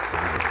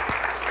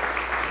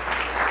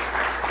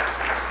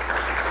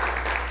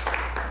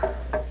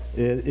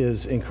It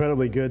is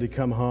incredibly good to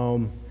come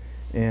home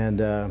and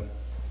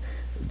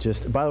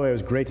just, by the way, it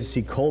was great to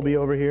see Colby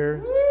over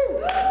here.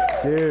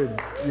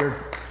 Dude, your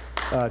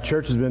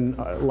church has been,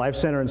 Life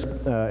Center in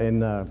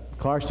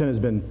Clarkston has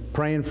been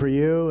praying for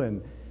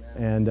you,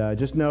 and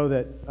just know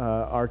that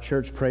our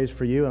church prays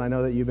for you, and I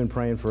know that you've been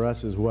praying for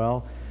us as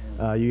well.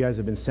 You guys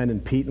have been sending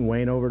Pete and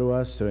Wayne over to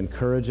us to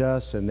encourage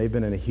us, and they've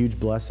been a huge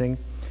blessing.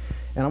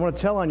 And I want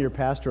to tell on your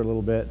pastor a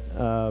little bit.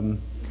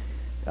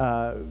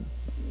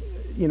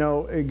 You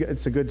know,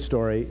 it's a good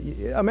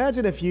story.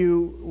 Imagine if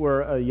you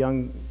were a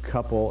young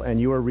couple and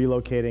you were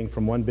relocating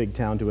from one big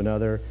town to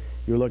another.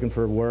 You were looking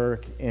for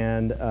work,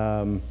 and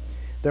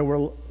there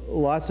were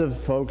lots of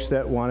folks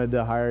that wanted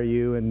to hire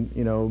you in,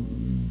 you know,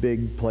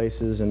 big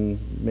places and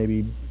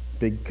maybe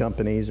big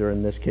companies, or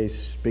in this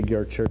case,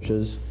 bigger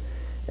churches.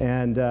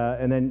 And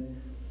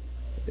then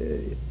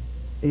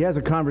he has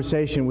a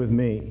conversation with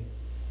me.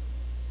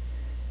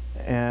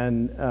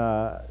 And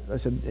I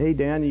said, hey,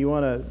 Dan, you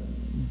want to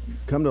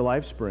come to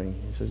LifeSpring?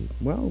 He says,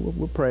 well,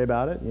 we'll pray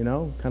about it, you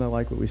know, kind of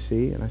like what we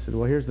see. And I said,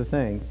 well, here's the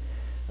thing.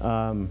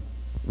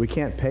 We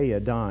can't pay you a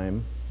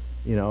dime.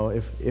 You know,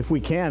 if we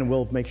can,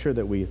 we'll make sure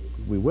that we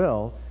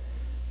will.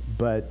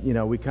 But, you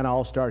know, we kind of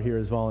all start here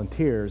as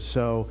volunteers.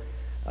 So,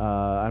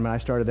 I mean, I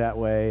started that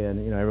way,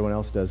 and, you know, everyone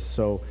else does.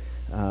 So,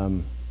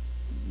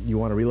 you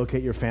want to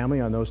relocate your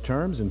family on those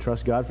terms and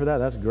trust God for that?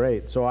 That's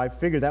great. So I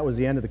figured that was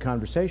the end of the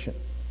conversation.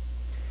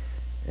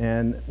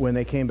 And when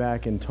they came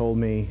back and told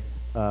me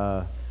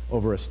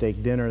over a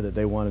steak dinner that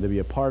they wanted to be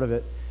a part of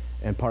it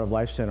and part of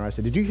Life Center, I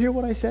said, did you hear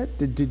what I said?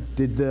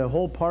 Did the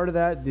whole part of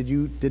that, and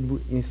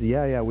he said,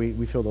 yeah,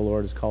 we feel the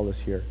Lord has called us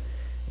here.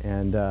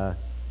 And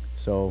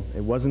so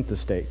it wasn't the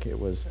steak, it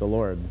was the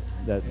Lord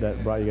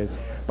that brought you guys.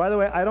 By the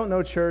way, I don't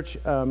know, church,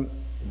 I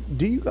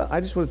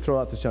just want to throw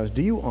out this challenge.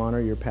 Do you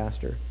honor your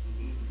pastor?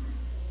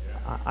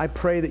 I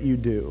pray that you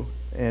do.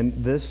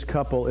 And this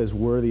couple is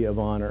worthy of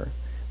honor.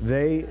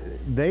 They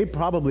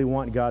probably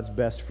want God's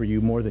best for you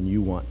more than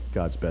you want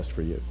God's best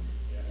for you.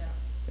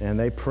 And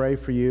they pray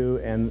for you,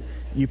 and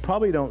you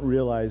probably don't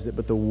realize it,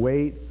 but the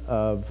weight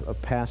of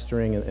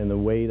pastoring and the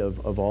weight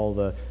of all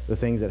the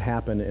things that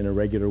happen in a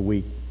regular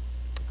week.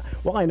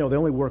 Well, I know they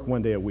only work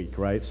one day a week,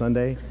 right?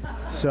 Sunday.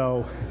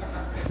 So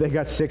they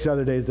got 6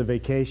 other days to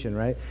vacation,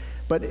 right?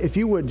 But if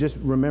you would just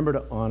remember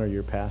to honor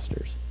your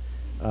pastors.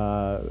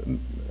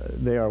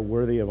 They are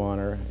worthy of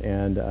honor,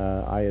 and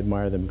I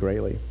admire them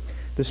greatly.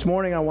 This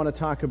morning I want to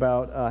talk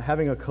about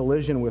having a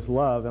collision with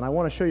love, and I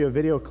want to show you a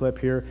video clip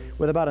here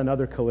with about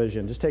another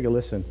collision. Just take a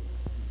listen.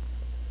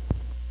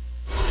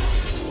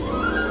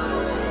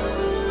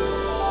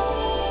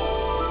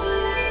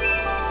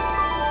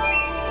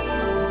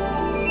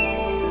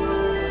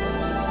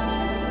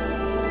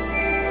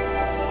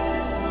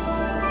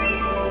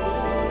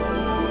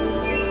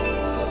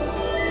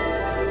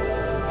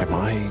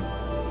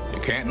 You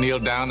can't kneel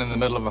down in the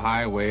middle of a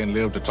highway and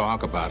live to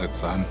talk about it,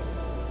 son.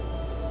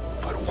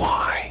 But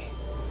why?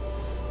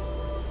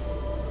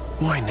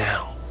 Why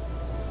now?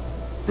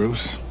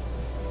 Bruce,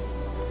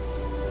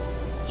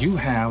 you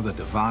have the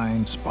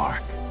divine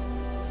spark.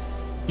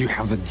 You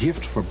have the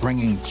gift for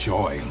bringing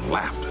joy and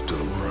laughter to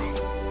the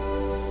world.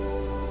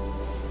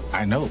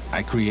 I know,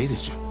 I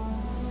created you.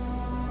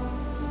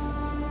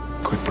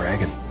 Quit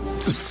bragging.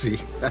 See,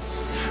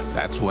 that's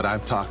what I'm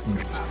talking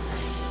about.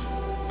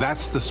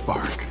 That's the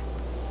spark.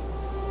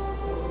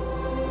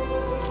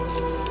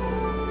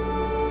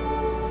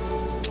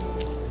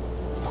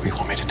 What do you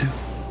want me to do?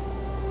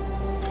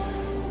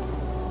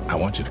 I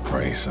want you to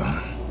pray, son.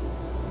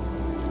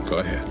 Go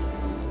ahead.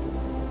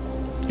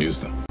 Use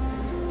them.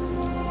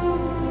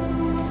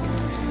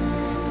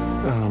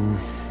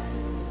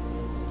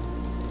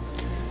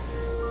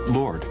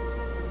 Lord,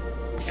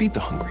 feed the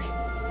hungry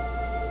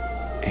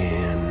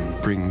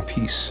and bring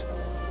peace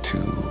to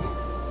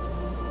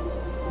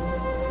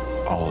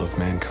all of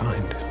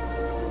mankind.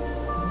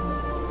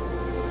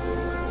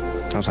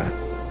 How's that?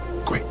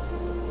 Great.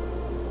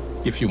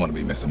 If you want to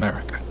be Miss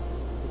America.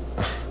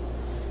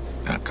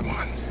 Now, come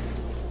on.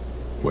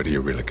 What do you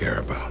really care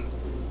about?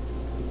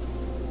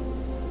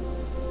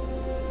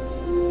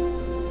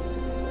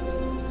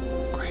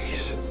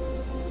 Grace.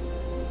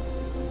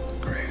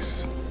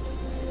 Grace.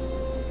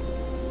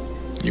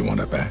 You want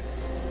it back?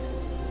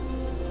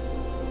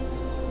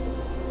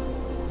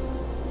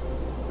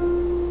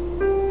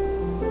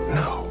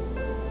 No.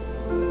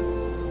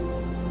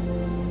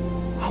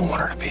 I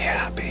want her to be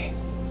happy.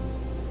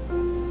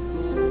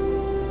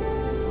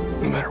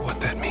 No matter what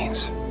that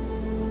means.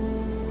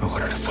 I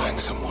want her to find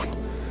someone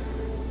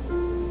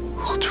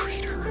who'll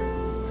treat her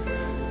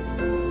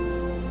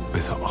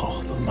with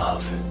all the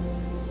love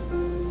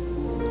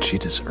she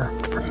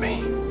deserved from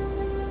me.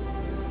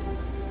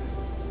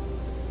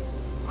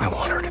 I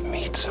want her to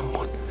meet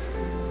someone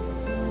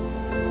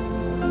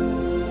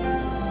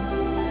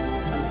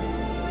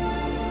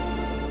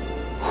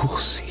who'll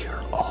see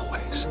her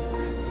always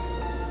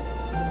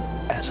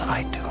as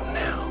I do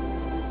now.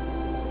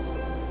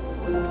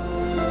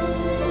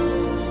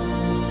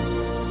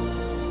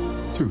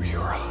 Through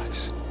your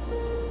eyes.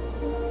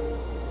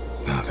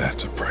 Now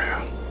that's a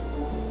prayer.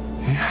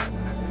 Yeah.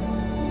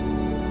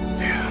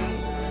 Yeah.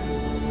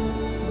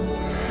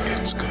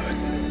 It's good.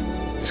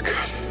 It's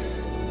good.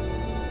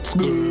 It's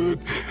good.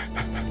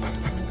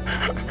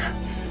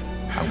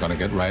 I'm going to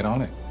get right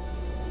on it.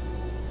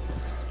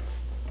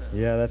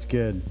 Yeah, that's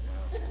good.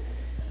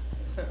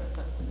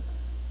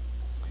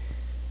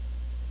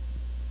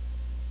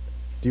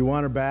 Do you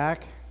want her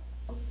back?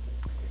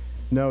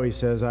 No, he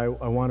says, I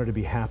want her to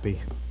be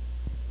happy.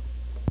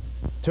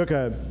 Took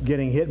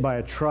getting hit by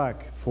a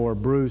truck for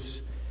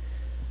Bruce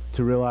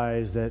to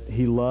realize that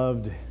he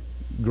loved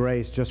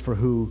Grace just for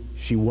who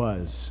she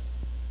was,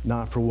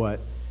 not for what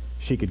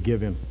she could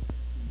give him.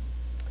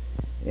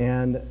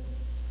 And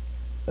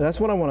that's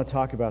what I want to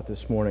talk about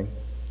this morning.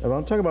 I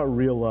want to talk about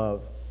real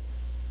love.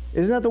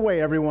 Isn't that the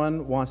way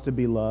everyone wants to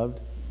be loved?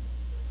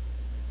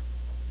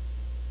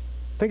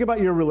 Think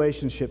about your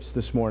relationships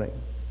this morning.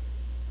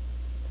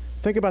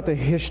 Think about the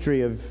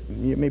history of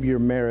maybe your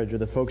marriage or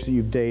the folks that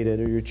you've dated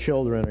or your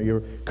children or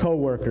your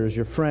coworkers,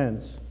 your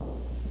friends.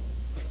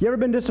 You ever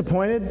been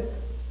disappointed?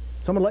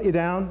 Someone let you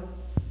down?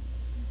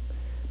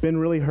 Been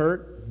really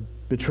hurt?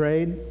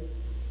 Betrayed?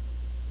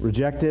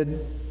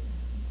 Rejected?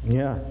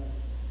 Yeah.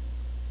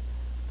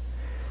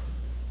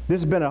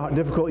 This has been a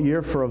difficult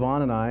year for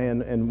Yvonne and I,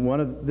 and one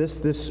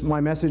of my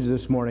message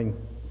this morning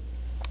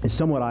is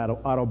somewhat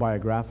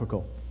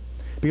autobiographical.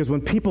 Because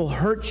when people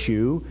hurt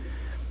you,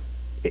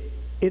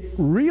 it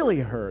really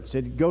hurts.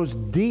 It goes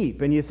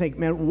deep, and you think,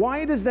 man,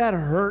 why does that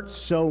hurt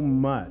so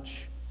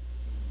much?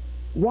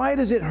 Why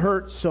does it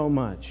hurt so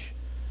much?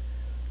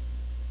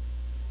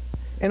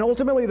 And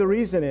ultimately the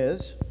reason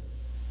is,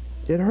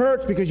 it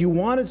hurts because you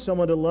wanted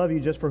someone to love you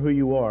just for who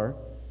you are,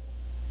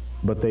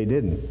 but they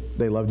didn't.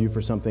 They loved you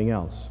for something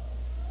else.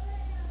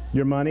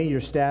 Your money,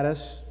 your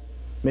status,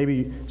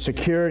 maybe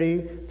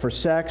security, for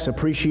sex,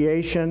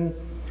 appreciation,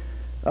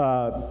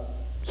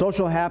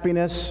 social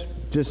happiness,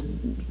 just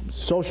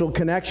social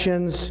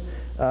connections,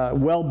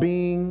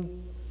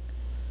 well-being,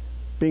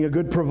 being a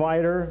good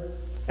provider.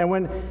 And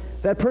when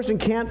that person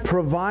can't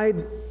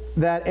provide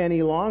that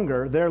any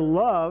longer, their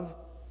love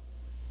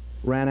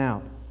ran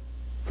out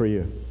for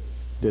you,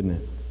 didn't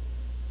it?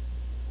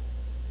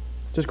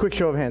 Just a quick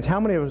show of hands. How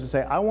many of us would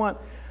say, I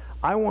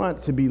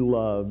want to be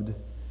loved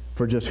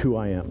for just who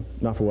I am,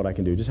 not for what I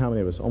can do? Just how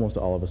many of us? Almost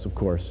all of us, of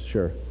course,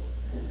 sure.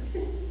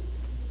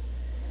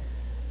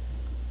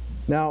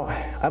 Now,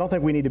 I don't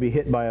think we need to be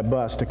hit by a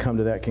bus to come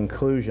to that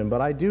conclusion, but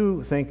I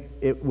do think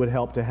it would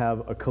help to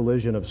have a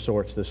collision of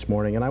sorts this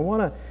morning, and I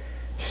want to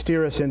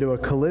steer us into a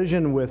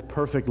collision with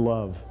perfect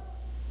love.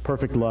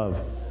 Perfect love.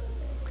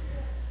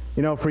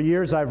 You know, for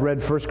years I've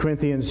read 1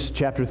 Corinthians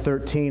chapter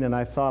 13, and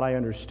I thought I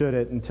understood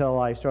it until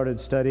I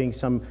started studying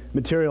some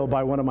material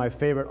by one of my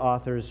favorite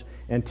authors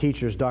and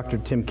teachers, Dr.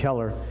 Tim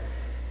Keller.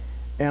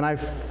 And I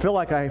feel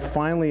like I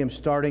finally am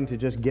starting to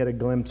just get a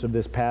glimpse of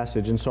this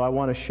passage, and so I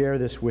want to share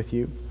this with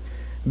you.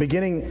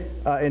 Beginning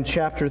in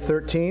chapter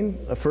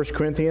 13 of 1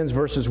 Corinthians,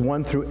 verses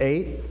 1 through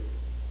 8.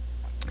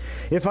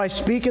 If I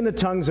speak in the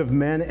tongues of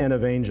men and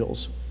of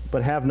angels,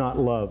 but have not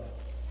love,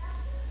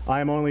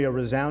 I am only a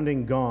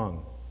resounding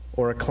gong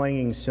or a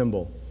clanging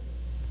cymbal.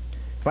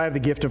 If I have the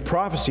gift of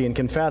prophecy and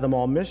can fathom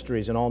all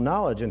mysteries and all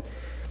knowledge, and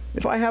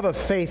if I have a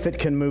faith that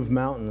can move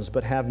mountains,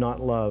 but have not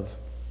love,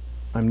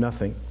 I'm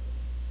nothing.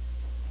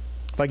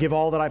 If I give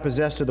all that I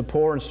possess to the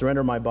poor and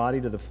surrender my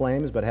body to the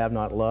flames, but have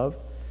not love,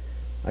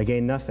 I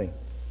gain nothing.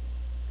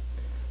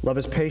 Love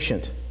is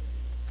patient.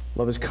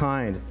 Love is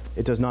kind.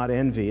 It does not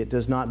envy. It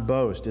does not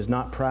boast. Is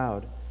not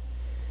proud.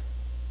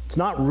 It's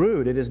not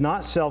rude. It is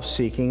not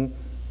self-seeking.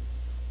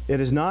 It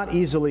is not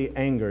easily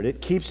angered.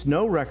 It keeps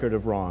no record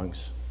of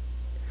wrongs.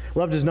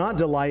 Love does not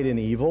delight in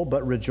evil,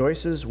 but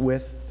rejoices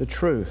with the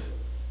truth.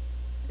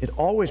 It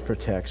always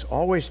protects,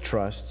 always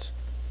trusts,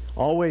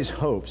 always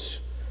hopes,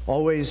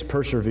 always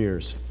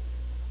perseveres.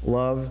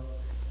 Love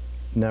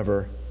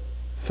never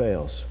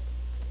fails.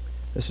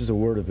 This is the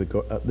word of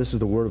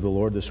the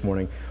Lord this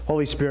morning.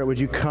 Holy Spirit, would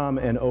you come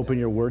and open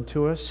your word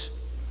to us?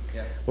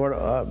 Yes. Lord,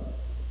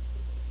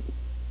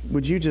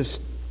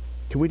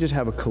 could we just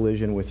have a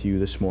collision with you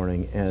this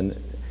morning? And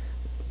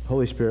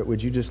Holy Spirit,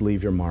 would you just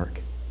leave your mark?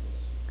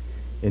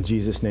 In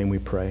Jesus' name we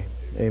pray.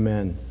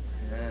 Amen.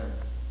 Amen.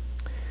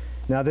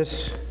 Now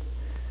this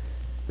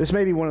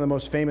may be one of the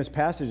most famous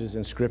passages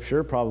in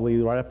Scripture, probably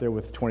right up there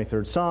with the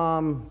 23rd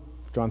Psalm,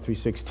 John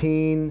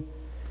 3:16.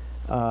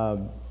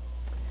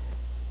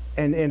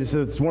 And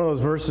it's one of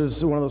those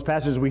verses, one of those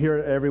passages we hear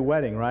at every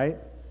wedding, right?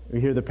 We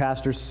hear the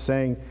pastor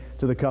saying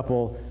to the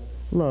couple,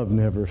 love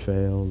never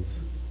fails.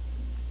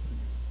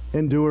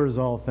 Endures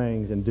all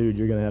things. And dude,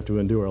 you're going to have to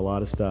endure a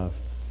lot of stuff.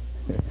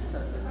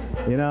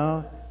 You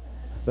know?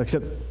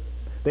 Except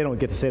they don't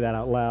get to say that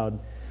out loud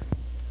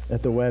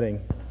at the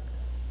wedding.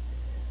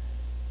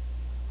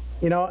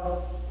 You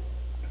know,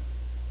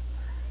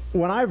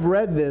 when I've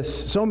read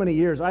this so many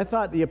years, I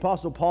thought the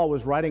Apostle Paul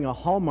was writing a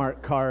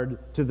Hallmark card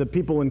to the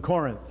people in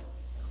Corinth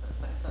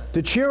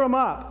to cheer them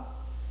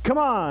up. Come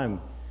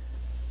on,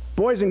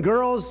 boys and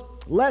girls,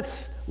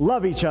 let's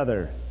love each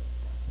other.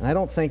 And I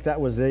don't think that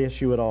was the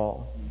issue at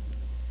all.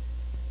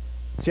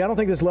 See, I don't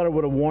think this letter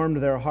would have warmed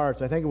their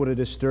hearts. I think it would have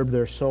disturbed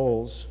their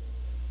souls.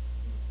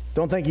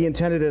 Don't think he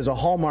intended it as a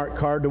Hallmark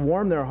card to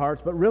warm their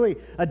hearts, but really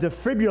a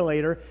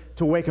defibrillator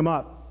to wake them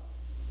up.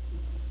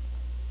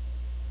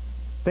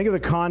 Think of the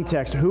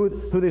context, who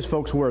these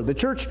folks were. The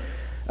church,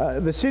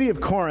 the city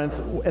of Corinth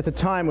at the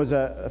time was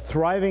a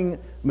thriving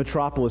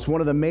metropolis,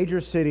 one of the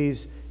major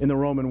cities in the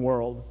Roman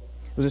world.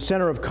 It was a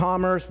center of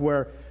commerce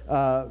where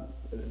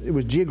it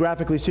was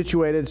geographically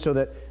situated so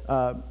that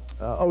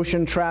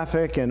ocean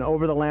traffic and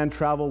over-the-land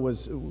travel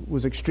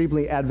was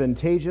extremely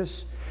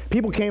advantageous.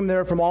 People came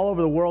there from all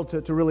over the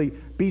world to really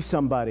be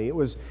somebody.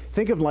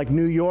 Think of like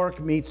New York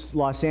meets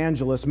Los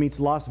Angeles meets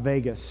Las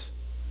Vegas.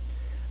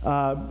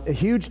 A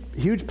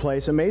huge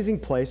place, amazing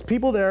place.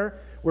 People there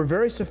were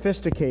very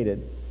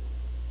sophisticated.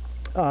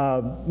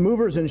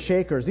 Movers and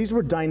shakers. These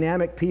were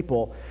dynamic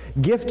people,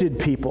 gifted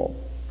people.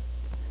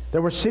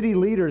 There were city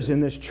leaders in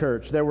this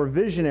church. There were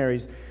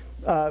visionaries.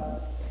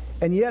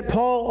 And yet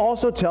Paul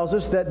also tells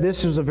us that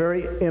this is a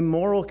very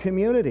immoral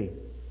community.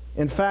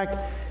 In fact,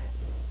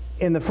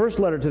 in the first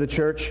letter to the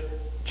church,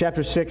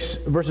 chapter 6,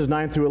 verses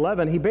 9 through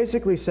 11, he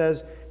basically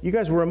says, you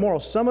guys were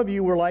immoral. Some of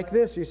you were like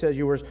this. He says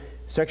you were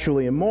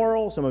sexually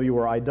immoral. Some of you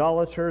were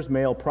idolaters,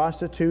 male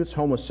prostitutes,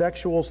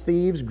 homosexuals,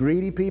 thieves,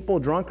 greedy people,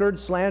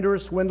 drunkards,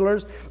 slanderers,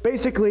 swindlers.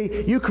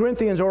 Basically, you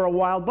Corinthians are a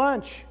wild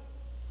bunch.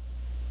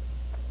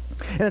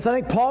 And it's, I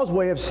think, Paul's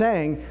way of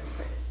saying,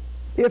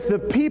 if the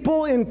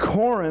people in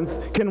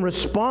Corinth can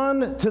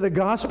respond to the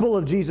gospel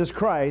of Jesus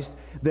Christ,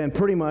 then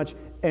pretty much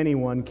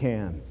anyone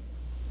can.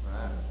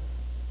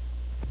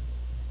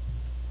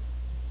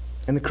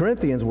 And the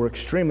Corinthians were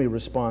extremely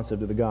responsive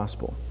to the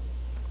gospel.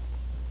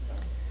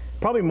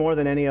 Probably more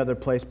than any other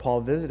place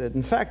Paul visited.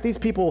 In fact, these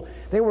people,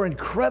 they were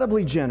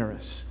incredibly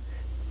generous,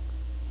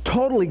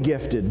 totally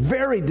gifted,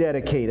 very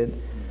dedicated.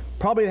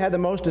 Probably had the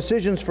most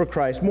decisions for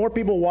Christ. More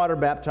people water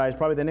baptized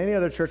probably than any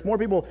other church. More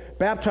people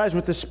baptized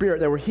with the Spirit.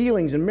 There were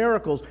healings and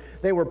miracles.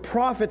 They were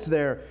prophets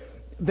there.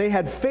 They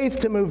had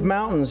faith to move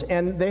mountains,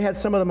 and they had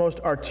some of the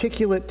most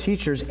articulate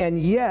teachers. And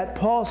yet,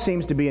 Paul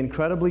seems to be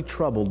incredibly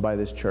troubled by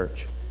this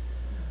church.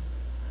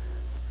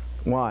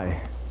 Why?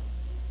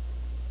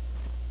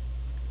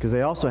 Because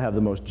they also have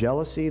the most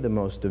jealousy, the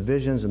most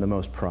divisions, and the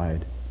most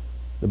pride,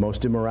 the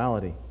most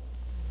immorality.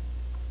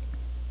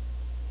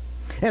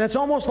 And it's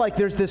almost like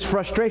there's this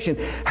frustration.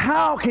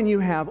 How can you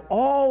have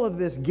all of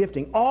this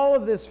gifting, all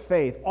of this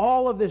faith,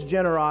 all of this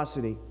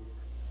generosity,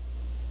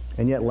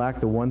 and yet lack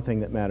the one thing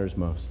that matters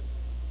most?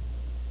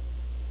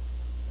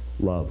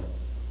 Love.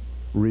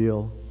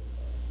 Real,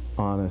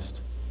 honest,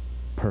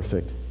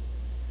 perfect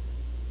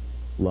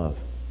love.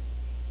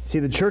 See,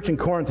 the church in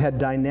Corinth had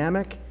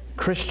dynamic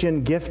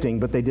Christian gifting,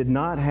 but they did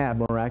not have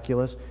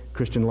miraculous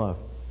Christian love.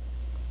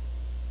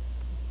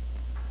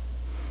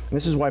 And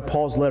this is why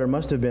Paul's letter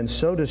must have been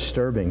so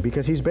disturbing,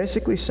 because he's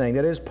basically saying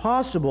that it is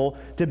possible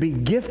to be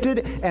gifted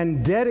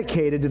and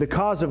dedicated to the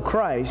cause of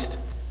Christ,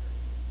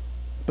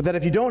 but that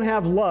if you don't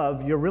have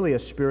love, you're really a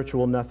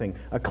spiritual nothing,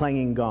 a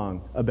clanging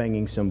gong, a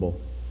banging cymbal.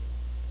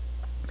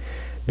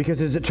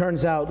 Because as it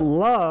turns out,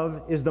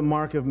 love is the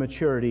mark of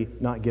maturity,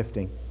 not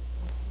gifting.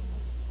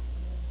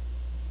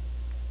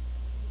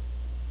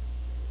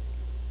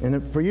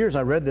 And for years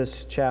I read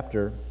this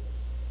chapter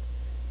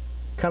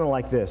kind of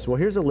like this. Well,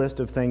 here's a list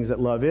of things that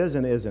love is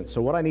and isn't.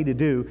 So what I need to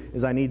do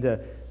is I need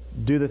to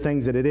do the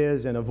things that it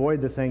is and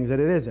avoid the things that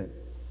it isn't.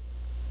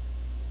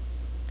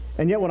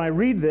 And yet when I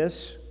read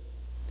this,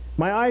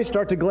 my eyes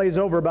start to glaze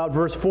over about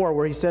verse 4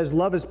 where he says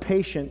love is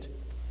patient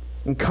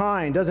and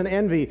kind, doesn't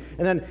envy.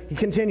 And then he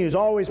continues,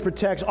 always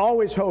protects,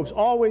 always hopes,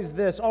 always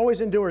this,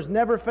 always endures,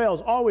 never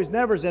fails, always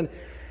nevers. And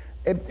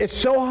it's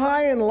so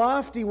high and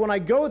lofty, when I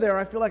go there,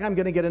 I feel like I'm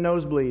going to get a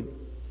nosebleed.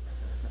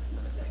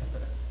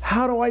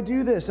 How do I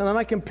do this? And then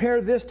I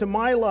compare this to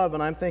my love,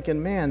 and I'm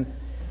thinking, man,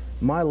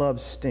 my love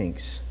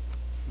stinks.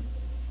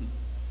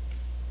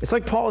 It's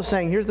like Paul is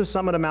saying, here's the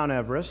summit of Mount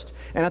Everest,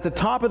 and at the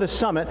top of the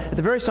summit, at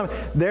the very summit,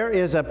 there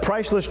is a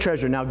priceless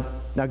treasure. Now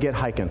get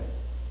hiking.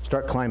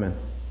 Start climbing.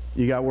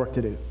 You got work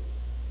to do.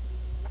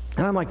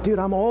 And I'm like, dude,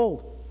 I'm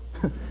old.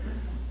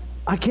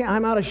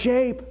 I'm out of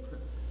shape.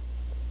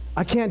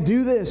 I can't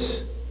do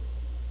this.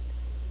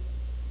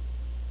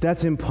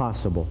 That's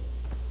impossible.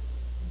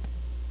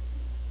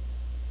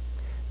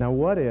 Now,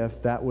 what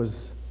if that was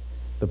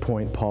the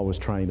point Paul was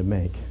trying to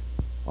make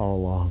all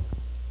along?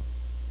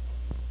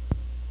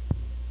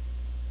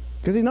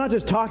 Because he's not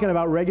just talking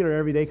about regular,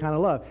 everyday kind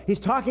of love. He's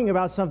talking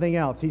about something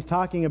else. He's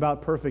talking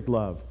about perfect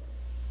love.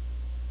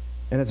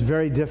 And it's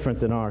very different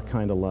than our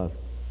kind of love.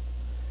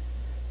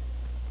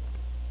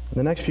 In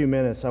the next few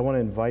minutes, I want to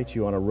invite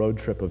you on a road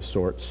trip of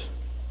sorts.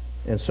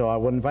 And so I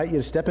would invite you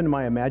to step into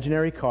my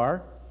imaginary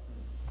car.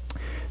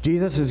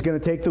 Jesus is going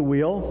to take the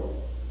wheel.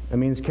 That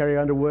means Carrie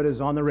Underwood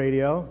is on the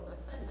radio.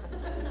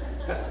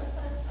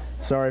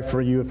 Sorry for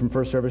you from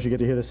first service, you get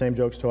to hear the same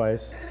jokes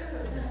twice.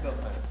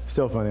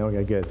 Still funny.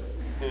 Okay, good.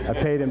 I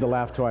paid him to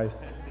laugh twice.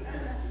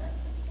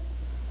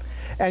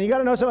 And you got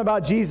to know something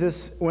about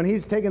Jesus. When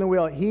he's taking the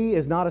wheel, he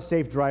is not a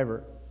safe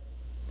driver.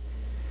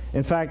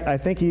 In fact, I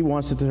think he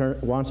wants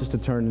us to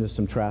turn into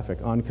some traffic,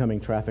 oncoming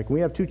traffic. We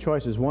have two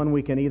choices. One,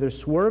 we can either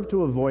swerve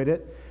to avoid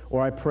it,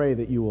 or I pray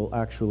that you will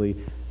actually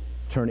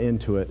turn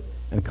into it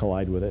and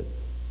collide with it.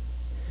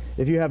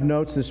 If you have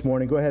notes this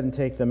morning, go ahead and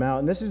take them out.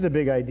 And this is the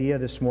big idea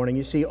this morning.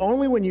 You see,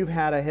 only when you've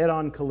had a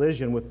head-on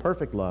collision with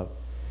perfect love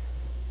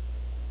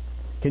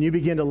can you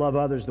begin to love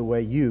others the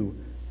way you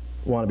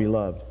want to be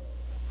loved.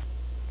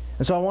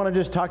 And so I want to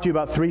just talk to you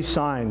about 3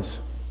 signs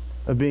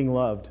of being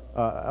loved,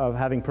 of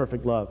having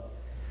perfect love.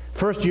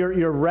 First,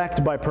 you're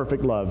wrecked by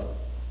perfect love.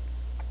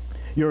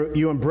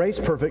 You embrace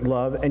perfect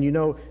love, and you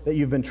know that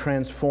you've been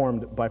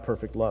transformed by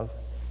perfect love.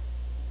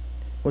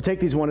 We'll take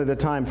these one at a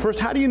time. First,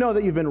 how do you know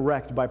that you've been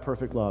wrecked by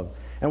perfect love?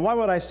 And why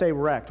would I say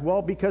wrecked?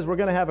 Well, because we're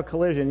going to have a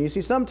collision. You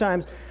see,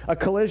 sometimes a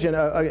collision,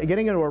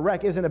 getting into a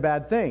wreck isn't a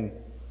bad thing.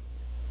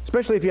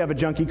 Especially if you have a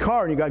junky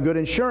car and you got good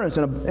insurance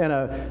and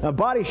a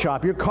body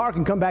shop. Your car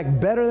can come back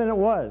better than it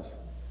was.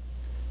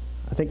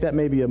 I think that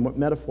may be a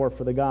metaphor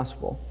for the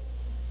gospel.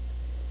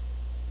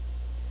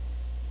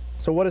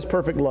 So what is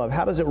perfect love?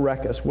 How does it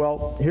wreck us?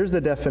 Well, here's the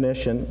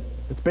definition.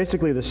 It's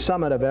basically the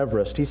summit of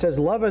Everest. He says,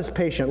 love is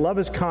patient, love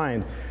is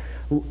kind,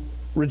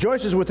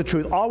 rejoices with the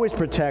truth, always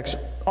protects,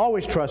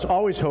 always trusts,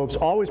 always hopes,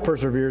 always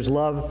perseveres.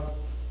 Love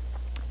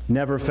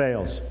never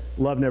fails.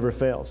 Love never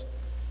fails.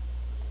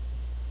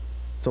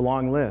 It's a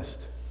long list.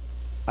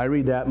 I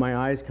read that, my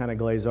eyes kind of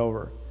glaze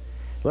over.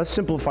 Let's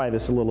simplify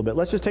this a little bit.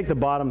 Let's just take the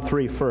bottom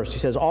 3 first. He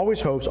says, always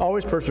hopes,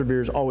 always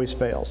perseveres, always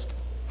fails.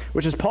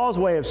 Which is Paul's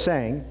way of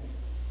saying,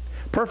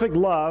 perfect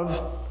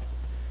love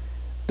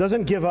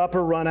doesn't give up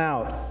or run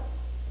out.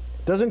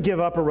 Doesn't give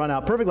up or run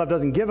out. Perfect love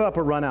doesn't give up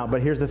or run out,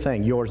 but here's the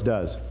thing, yours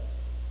does.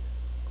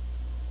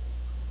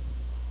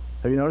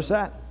 Have you noticed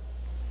that?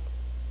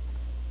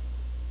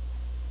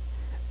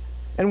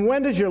 And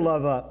when does your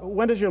love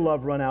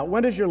run out?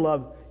 When does your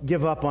love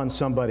give up on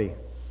somebody?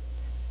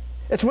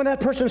 It's when that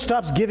person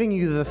stops giving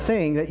you the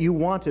thing that you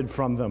wanted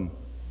from them.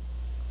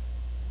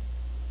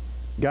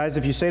 Guys,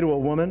 if you say to a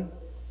woman,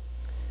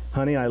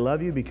 honey, I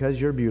love you because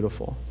you're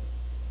beautiful.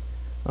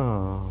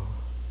 Oh.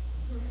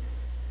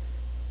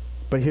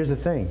 But here's the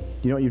thing.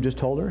 You know what you just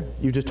told her?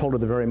 You just told her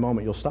the very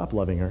moment you'll stop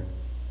loving her.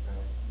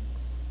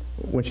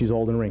 When she's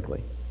old and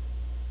wrinkly.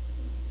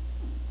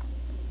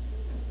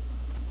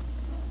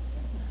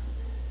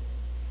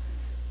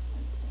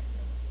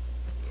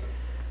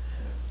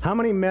 How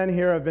many men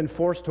here have been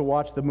forced to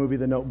watch the movie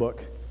The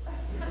Notebook?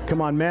 Come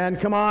on, men,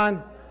 come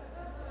on.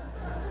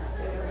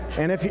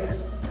 And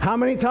how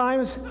many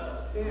times?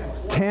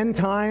 10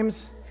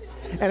 times.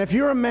 And if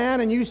you're a man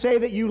and you say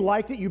that you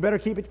liked it, you better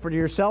keep it for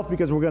yourself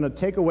because we're going to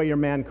take away your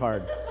man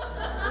card.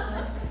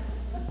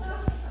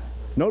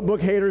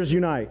 Notebook haters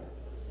unite.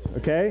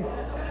 Okay?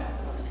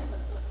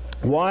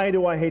 Why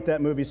do I hate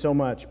that movie so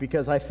much?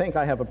 Because I think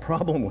I have a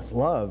problem with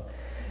love.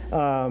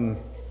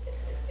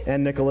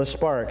 And Nicholas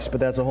Sparks, but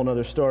that's a whole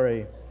other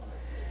story.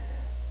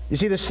 You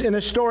see, in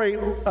this story,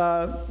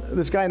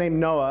 this guy named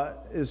Noah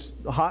is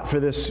hot for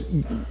this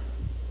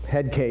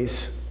head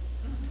case,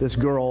 this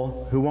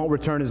girl who won't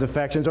return his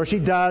affections, or she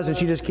does, and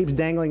she just keeps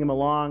dangling him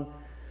along.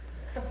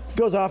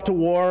 Goes off to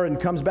war and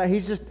comes back. He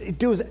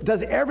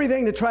does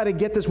everything to try to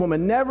get this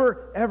woman.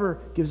 Never, ever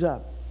gives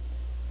up.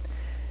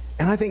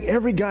 And I think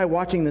every guy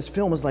watching this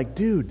film is like,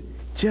 dude,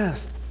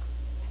 just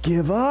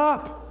give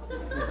up.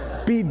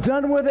 Be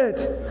done with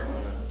it.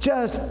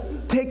 Just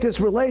take this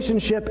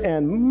relationship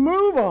and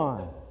move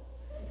on.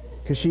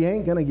 Because she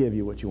ain't going to give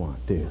you what you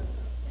want, dude.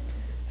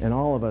 And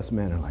all of us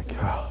men are like,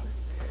 oh.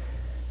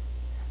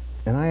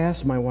 And I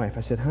asked my wife,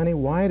 I said, honey,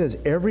 why does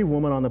every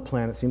woman on the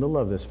planet seem to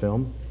love this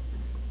film?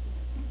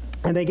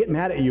 And they get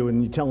mad at you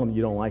and you tell them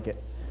you don't like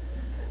it.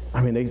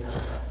 I mean, they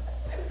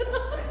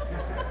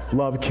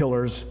love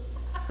killers.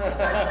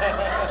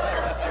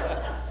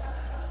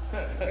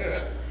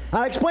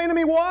 I explained to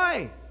me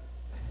why.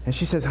 And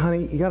she says,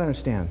 honey, you got to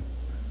understand.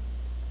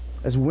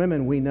 As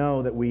women, we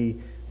know that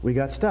we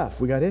got stuff.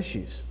 We got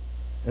issues.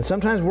 And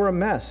sometimes we're a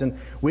mess. And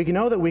we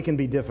know that we can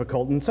be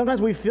difficult. And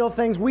sometimes we feel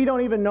things we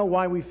don't even know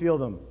why we feel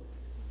them.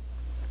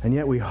 And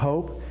yet we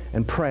hope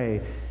and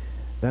pray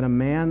that a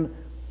man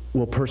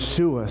will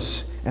pursue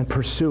us and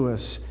pursue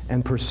us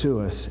and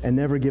pursue us and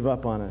never give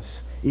up on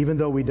us, even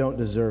though we don't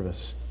deserve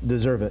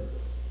it.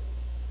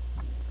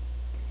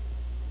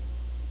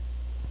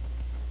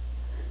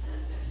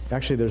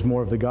 Actually, there's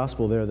more of the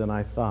gospel there than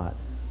I thought.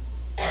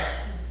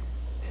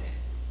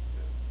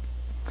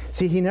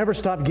 See, he never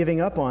stopped giving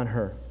up on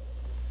her,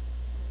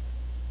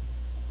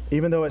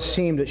 even though it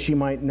seemed that she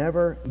might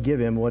never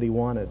give him what he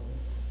wanted.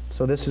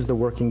 So this is the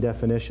working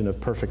definition of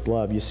perfect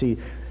love. You see,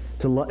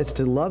 it's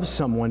to love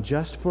someone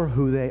just for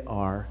who they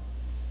are,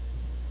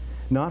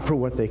 not for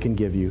what they can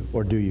give you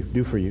or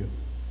do for you.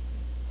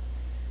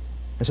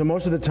 And so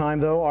most of the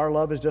time, though, our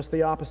love is just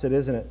the opposite,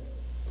 isn't it?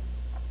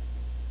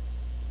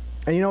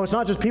 And you know, it's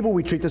not just people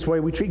we treat this way,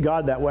 we treat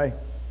God that way.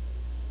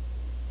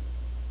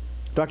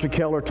 Dr.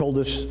 Keller told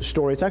this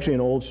story. It's actually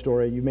an old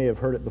story. You may have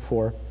heard it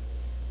before.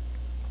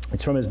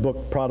 It's from his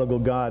book, Prodigal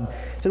God.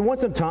 He said,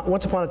 once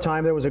upon a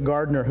time, there was a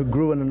gardener who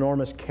grew an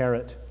enormous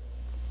carrot.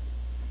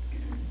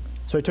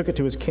 So he took it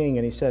to his king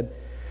and he said,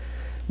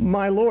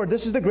 "My lord,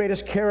 this is the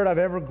greatest carrot I've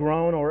ever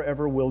grown or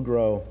ever will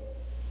grow.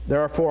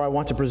 Therefore, I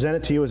want to present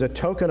it to you as a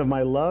token of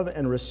my love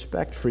and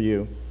respect for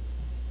you."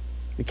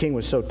 The king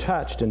was so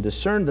touched and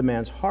discerned the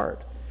man's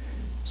heart.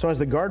 So as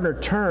the gardener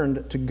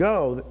turned to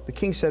go, the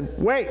king said,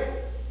 "Wait!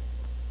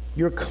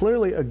 You're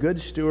clearly a good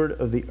steward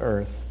of the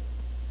earth.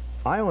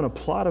 I own a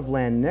plot of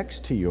land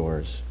next to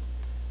yours.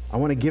 I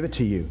want to give it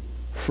to you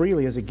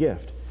freely as a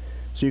gift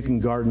so you can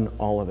garden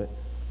all of it."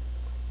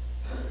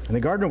 And the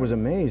gardener was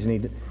amazed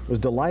and he was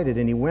delighted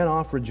and he went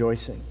off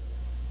rejoicing.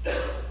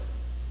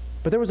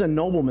 But there was a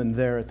nobleman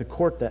there at the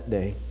court that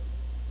day,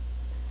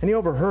 and he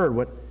overheard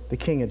what the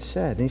king had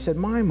said. And he said,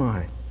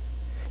 My,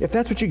 if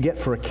that's what you get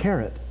for a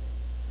carrot,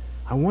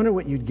 I wonder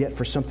what you'd get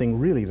for something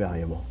really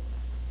valuable."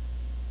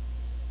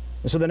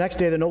 And so the next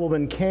day the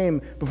nobleman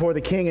came before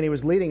the king, and he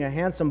was leading a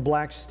handsome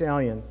black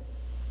stallion.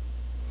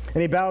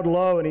 And he bowed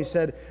low and he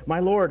said, "My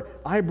lord,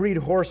 I breed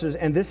horses,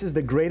 and this is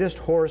the greatest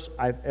horse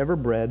I've ever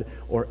bred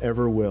or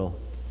ever will.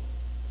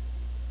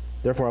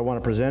 Therefore I want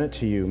to present it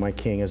to you, my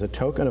king, as a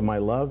token of my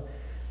love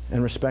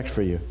and respect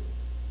for you."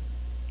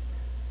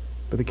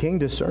 But the king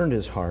discerned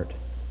his heart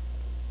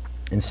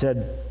and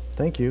said,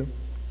 "Thank you."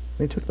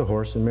 And he took the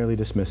horse and merely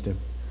dismissed him.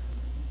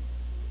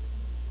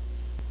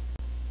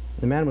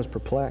 The man was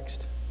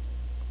perplexed.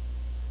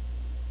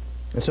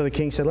 And so the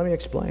king said, "Let me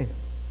explain.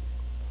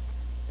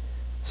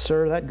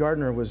 Sir, that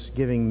gardener was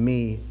giving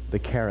me the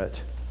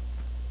carrot,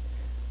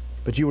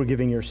 but you were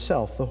giving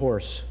yourself the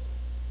horse."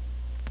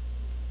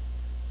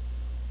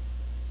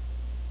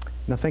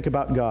 Now think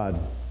about God.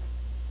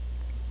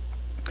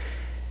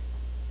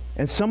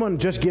 And someone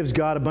just gives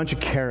God a bunch of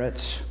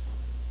carrots,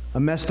 a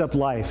messed up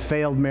life,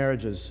 failed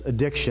marriages,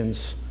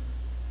 addictions,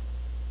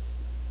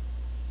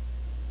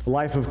 a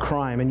life of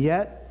crime, and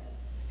yet,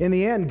 in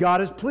the end,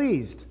 God is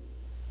pleased.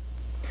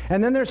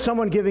 And then there's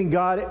someone giving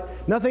God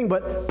nothing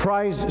but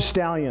prized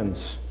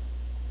stallions.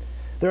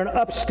 They're an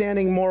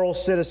upstanding moral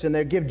citizen.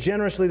 They give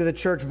generously to the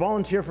church,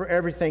 volunteer for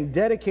everything,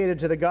 dedicated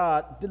to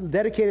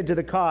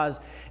the cause,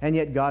 and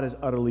yet God is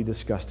utterly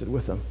disgusted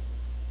with them.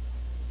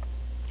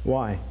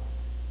 Why?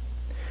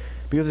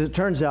 Because it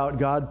turns out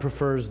God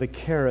prefers the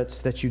carrots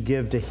that you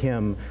give to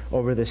Him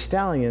over the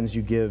stallions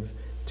you give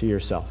to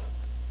yourself.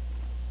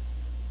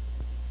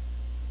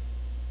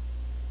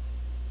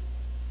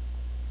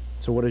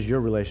 So what is your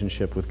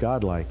relationship with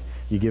God like?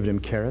 You give Him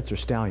carrots or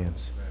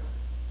stallions?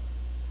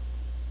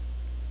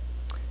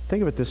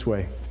 Think of it this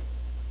way.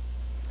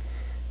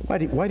 Why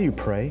do you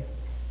pray?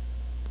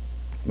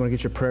 You want to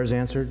get your prayers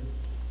answered?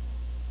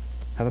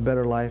 Have a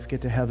better life,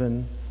 get to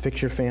heaven,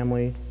 fix your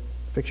family,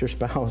 fix your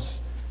spouse.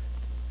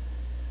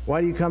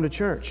 Why do you come to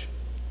church?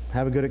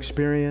 Have a good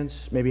experience,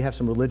 maybe have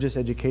some religious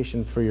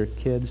education for your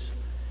kids.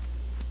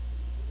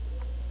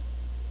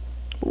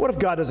 But what if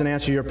God doesn't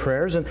answer your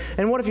prayers? And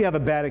what if you have a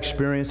bad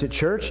experience at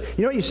church?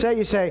 You know what you say?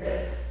 You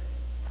say,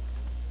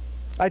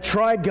 "I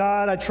tried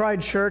God, I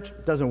tried church,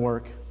 it doesn't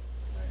work."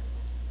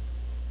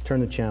 Turn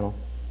the channel.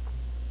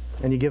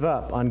 And you give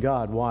up on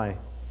God. Why?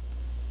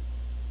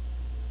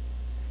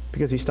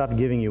 Because He stopped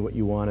giving you what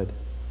you wanted.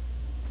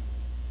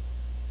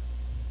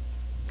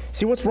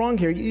 See, what's wrong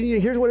here?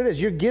 Here's what it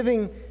is. You're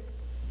giving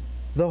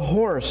the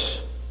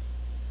horse,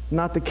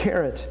 not the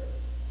carrot.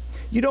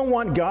 You don't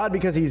want God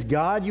because He's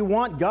God. You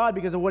want God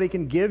because of what He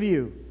can give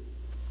you.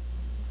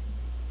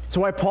 That's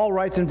why Paul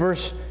writes in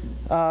verse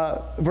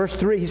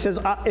 3, he says,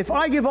 "If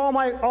I give all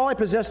I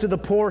possess to the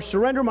poor,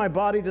 surrender my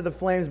body to the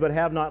flames, but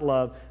have not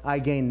love, I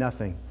gain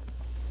nothing."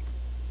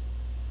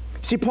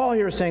 See, Paul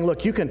here is saying,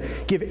 look, you can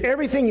give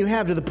everything you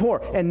have to the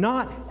poor and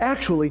not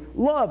actually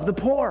love the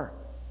poor.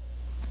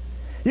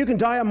 You can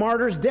die a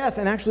martyr's death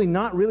and actually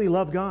not really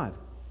love God.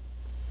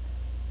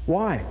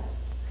 Why?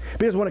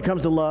 Because when it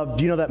comes to love,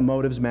 do you know that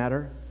motives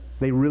matter?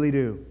 They really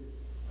do.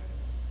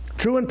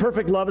 True and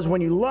perfect love is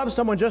when you love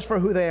someone just for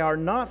who they are,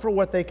 not for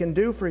what they can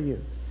do for you.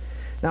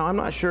 Now, I'm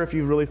not sure if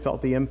you've really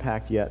felt the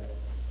impact yet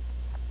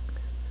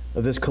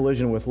of this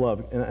collision with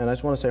love. And I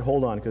just want to say,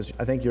 hold on, because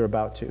I think you're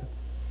about to.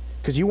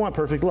 Because you want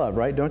perfect love,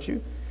 right? Don't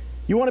you?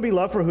 You want to be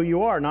loved for who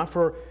you are, not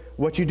for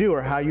what you do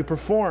or how you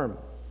perform,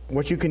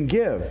 what you can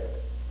give.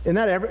 And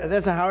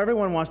that's how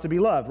everyone wants to be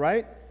loved,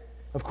 right?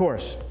 Of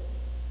course.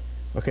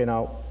 Okay,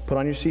 now put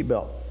on your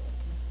seatbelt,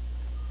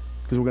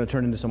 because we're going to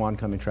turn into some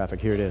oncoming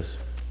traffic. Here it is.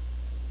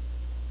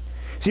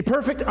 See,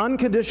 perfect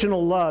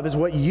unconditional love is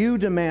what you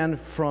demand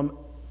from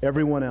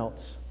everyone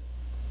else.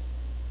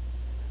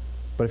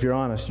 But if you're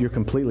honest, you're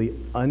completely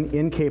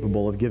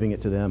incapable of giving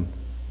it to them.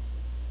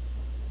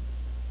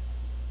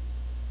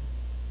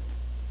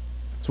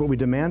 It's what we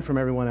demand from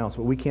everyone else,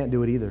 but we can't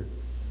do it either.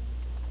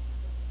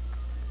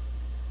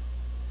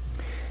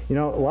 You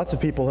know, lots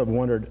of people have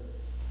wondered,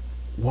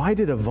 why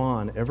did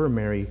Yvonne ever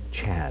marry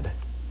Chad?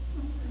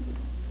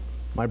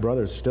 My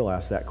brothers still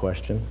ask that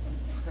question.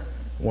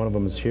 One of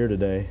them is here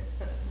today,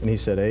 and he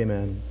said,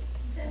 "Amen."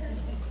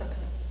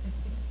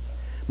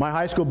 My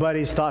high school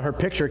buddies thought her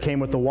picture came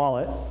with the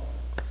wallet.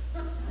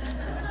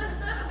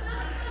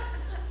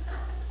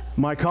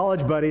 My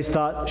college buddies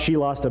thought she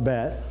lost a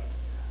bet.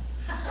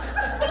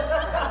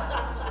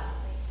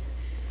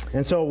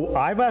 And so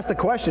I've asked the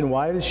question,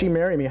 why did she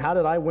marry me? How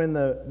did I win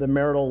the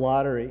marital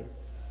lottery?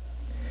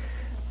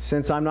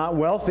 Since I'm not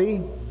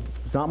wealthy,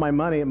 it's not my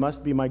money, it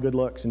must be my good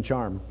looks and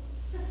charm.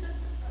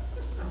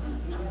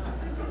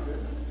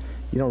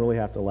 You don't really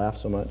have to laugh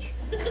so much.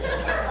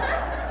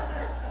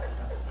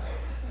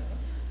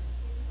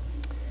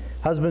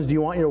 Husbands, do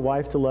you want your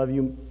wife to love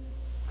you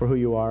for who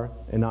you are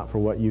and not for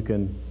what you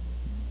can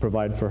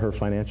provide for her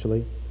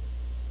financially?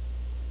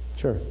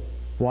 Sure.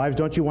 Wives,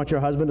 don't you want your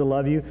husband to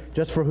love you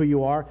just for who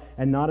you are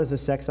and not as a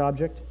sex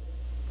object?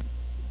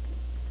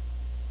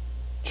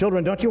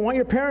 Children, don't you want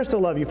your parents to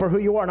love you for who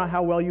you are, not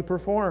how well you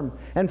perform?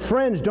 And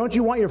friends, don't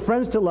you want your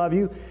friends to love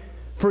you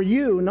for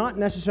you, not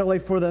necessarily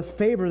for the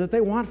favor that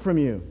they want from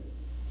you?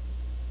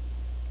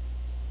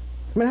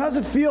 I mean, how does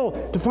it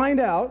feel to find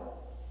out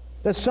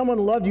that someone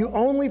loved you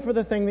only for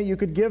the thing that you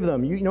could give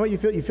them? You know what you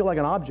feel? You feel like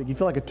an object. You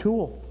feel like a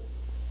tool.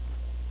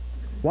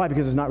 Why?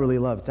 Because it's not really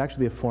love. It's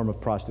actually a form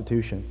of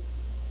prostitution.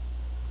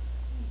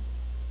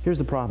 Here's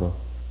the problem.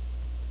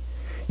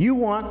 You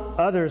want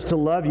others to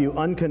love you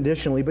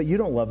unconditionally, but you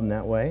don't love them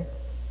that way.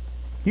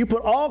 You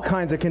put all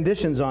kinds of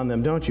conditions on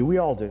them, don't you? We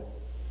all do.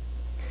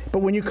 But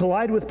when you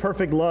collide with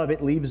perfect love,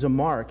 it leaves a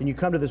mark, and you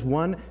come to this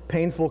one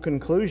painful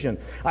conclusion.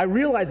 I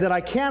realize that I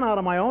cannot,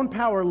 on my own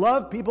power,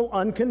 love people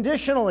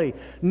unconditionally.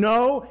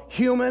 No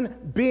human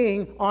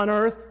being on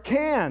earth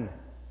can.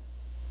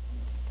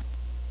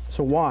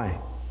 So why?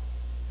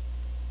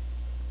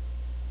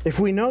 If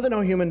we know that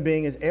no human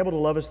being is able to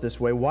love us this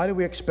way, why do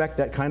we expect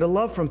that kind of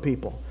love from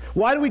people?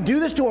 Why do we do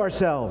this to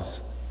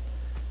ourselves?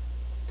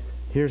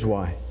 Here's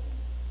why.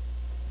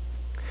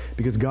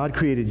 Because God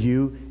created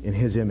you in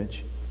His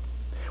image,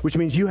 which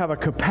means you have a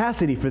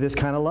capacity for this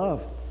kind of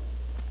love.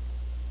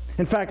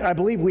 In fact, I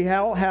believe we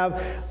all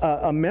have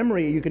a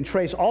memory you can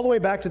trace all the way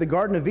back to the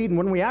Garden of Eden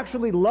when we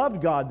actually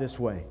loved God this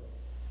way.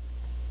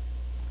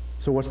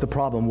 So what's the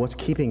problem? What's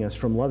keeping us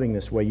from loving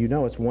this way? You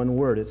know, it's one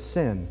word. It's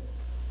sin.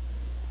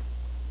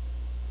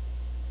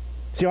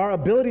 See, our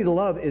ability to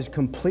love is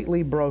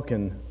completely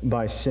broken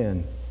by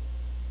sin.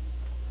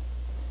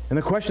 And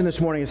the question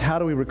this morning is, how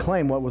do we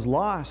reclaim what was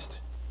lost?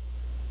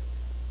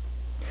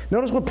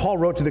 Notice what Paul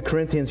wrote to the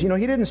Corinthians. You know,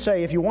 he didn't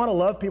say, if you want to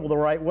love people the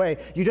right way,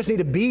 you just need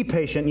to be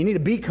patient, you need to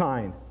be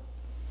kind.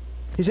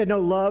 He said, no,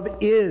 love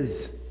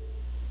is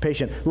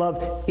patient.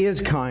 Love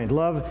is kind.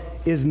 Love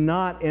is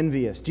not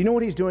envious. Do you know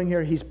what he's doing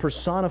here? He's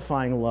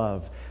personifying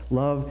love.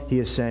 Love, he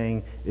is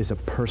saying, is a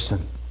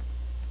person.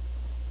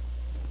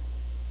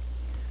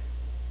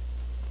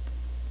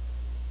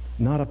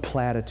 Not a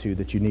platitude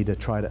that you need to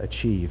try to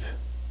achieve.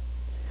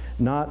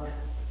 Not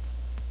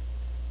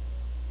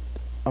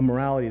a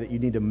morality that you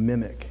need to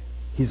mimic.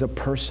 He's a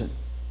person.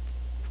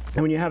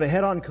 And when you have a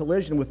head-on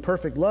collision with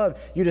perfect love,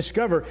 you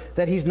discover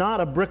that He's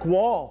not a brick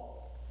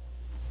wall.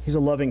 He's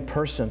a loving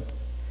person.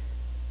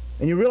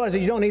 And you realize that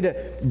you don't need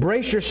to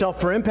brace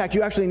yourself for impact.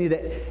 You actually need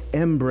to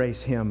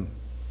embrace Him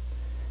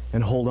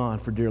and hold on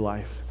for dear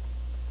life.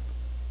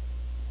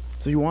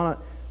 So you want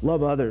to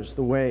love others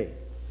the way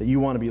that you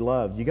want to be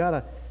loved. You got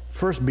to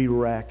first be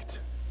wrecked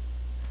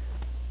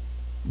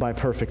by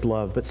perfect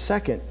love. But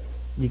second,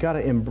 you got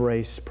to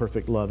embrace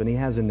perfect love. And He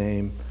has a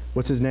name.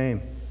 What's His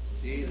name?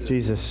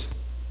 Jesus.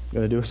 I'm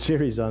going to do a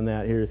series on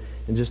that here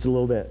in just a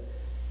little bit.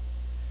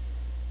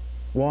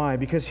 Why?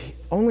 Because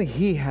only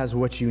He has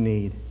what you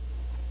need.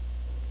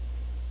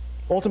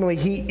 Ultimately,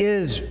 He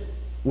is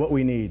what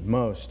we need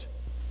most.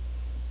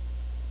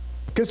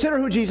 Consider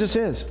who Jesus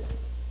is.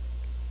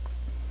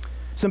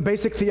 Some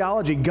basic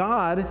theology.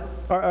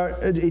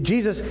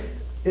 Jesus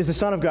is the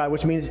Son of God,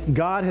 which means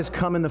God has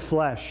come in the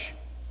flesh.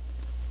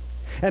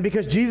 And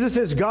because Jesus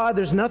is God,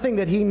 there's nothing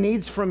that He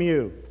needs from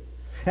you.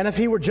 And if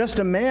He were just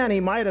a man, He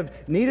might have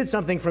needed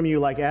something from you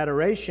like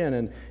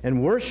adoration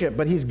and worship,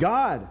 but He's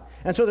God.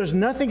 And so there's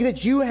nothing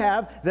that you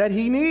have that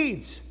He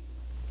needs.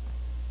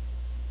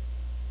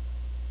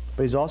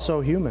 But He's also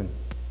human.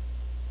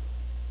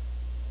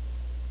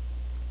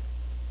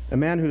 A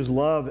man whose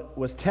love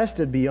was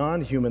tested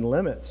beyond human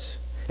limits.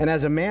 And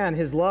as a man,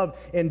 His love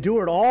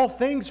endured all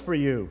things for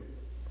you.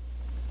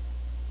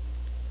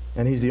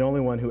 And He's the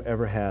only one who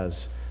ever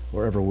has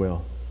or ever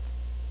will.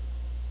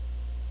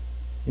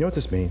 You know what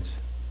this means?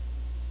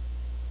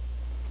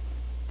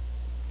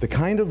 The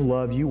kind of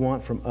love you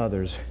want from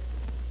others,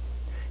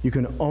 you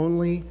can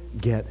only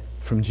get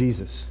from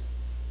Jesus.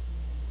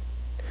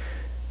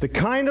 The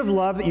kind of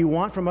love that you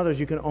want from others,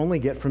 you can only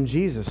get from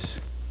Jesus.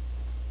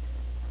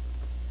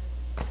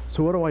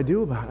 So what do I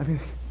do about it? I mean,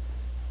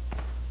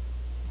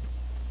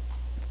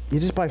 you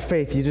just by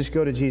faith, you just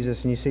go to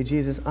Jesus and you say,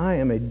 Jesus, I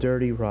am a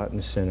dirty,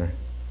 rotten sinner.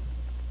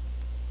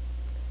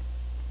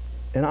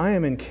 And I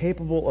am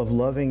incapable of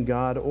loving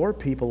God or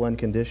people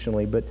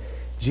unconditionally, but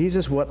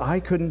Jesus, what I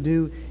couldn't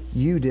do,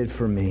 you did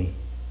for me.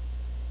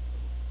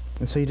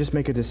 And so you just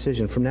make a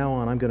decision. From now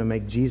on, I'm going to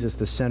make Jesus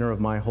the center of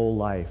my whole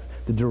life,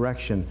 the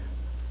direction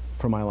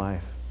for my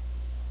life.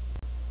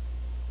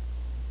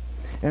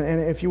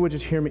 And if you would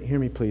just hear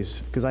me please,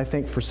 because I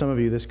think for some of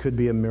you this could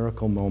be a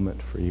miracle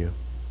moment for you.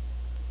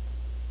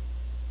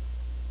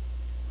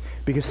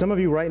 Because some of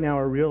you right now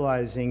are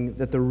realizing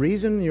that the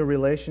reason your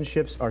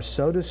relationships are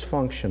so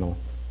dysfunctional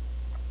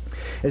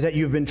is that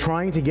you've been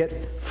trying to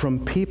get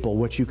from people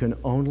what you can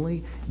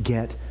only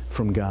get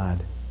from God.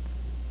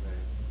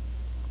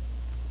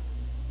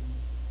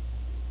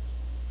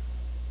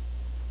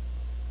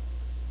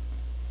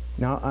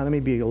 Now, let me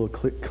be a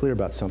little clear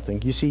about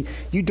something. You see,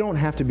 you don't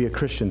have to be a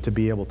Christian to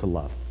be able to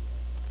love.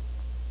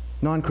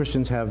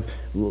 Non-Christians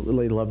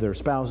they love their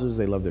spouses,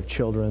 they love their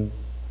children.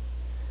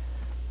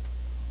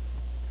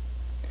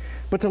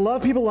 But to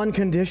love people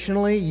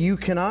unconditionally, you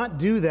cannot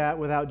do that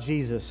without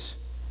Jesus.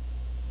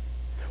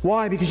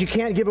 Why? Because you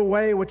can't give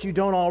away what you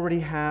don't already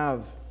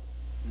have.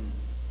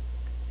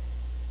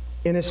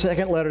 In his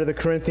second letter to the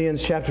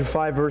Corinthians, chapter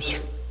 5, verse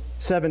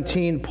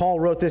 17, Paul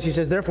wrote this. He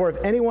says, "Therefore,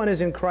 if anyone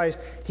is in Christ,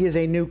 he is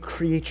a new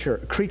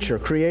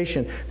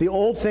creation. The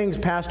old things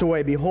passed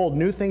away. Behold,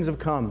 new things have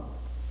come."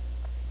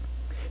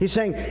 He's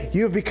saying,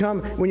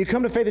 when you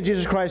come to faith in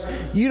Jesus Christ,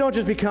 you don't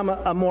just become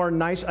a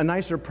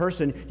nicer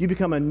person. You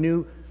become a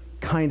new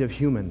kind of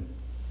human.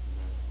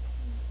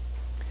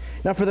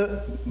 Now, for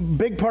the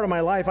big part of my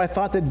life, I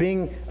thought that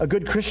being a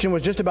good Christian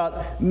was just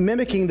about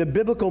mimicking the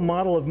biblical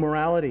model of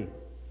morality.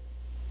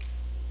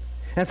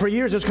 And for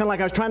years, it was kind of like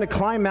I was trying to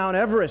climb Mount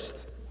Everest,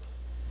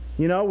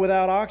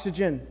 without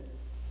oxygen.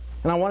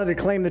 And I wanted to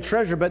claim the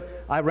treasure, but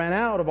I ran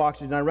out of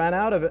oxygen. I ran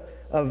out of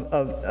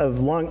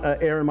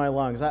air in my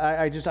lungs.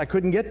 I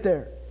couldn't get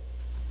there.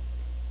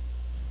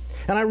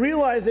 And I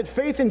realized that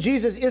faith in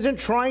Jesus isn't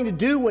trying to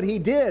do what he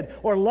did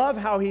or love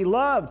how he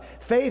loved.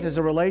 Faith is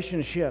a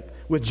relationship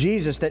with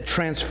Jesus that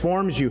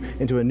transforms you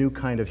into a new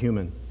kind of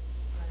human.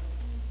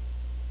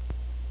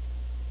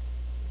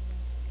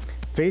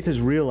 Faith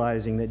is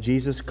realizing that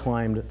Jesus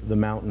climbed the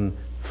mountain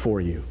for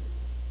you,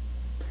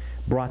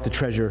 brought the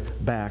treasure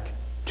back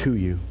to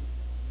you.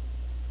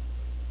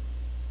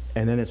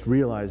 And then it's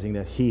realizing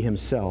that he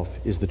himself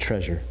is the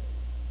treasure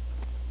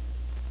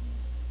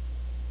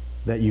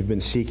that you've been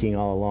seeking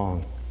all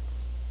along.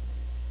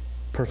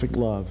 Perfect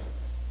love.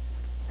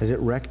 Has it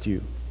wrecked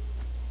you?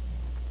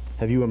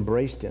 Have you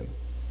embraced him?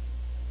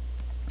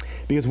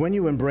 Because when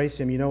you embrace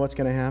him, you know what's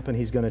going to happen?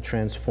 He's going to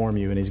transform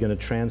you, and he's going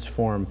to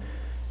transform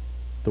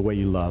the way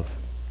you love.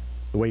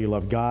 The way you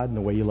love God and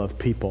the way you love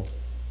people.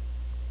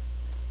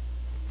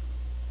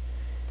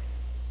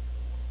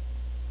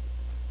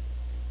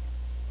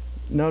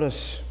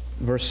 Notice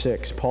verse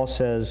 6. Paul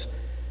says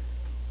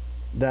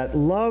that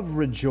love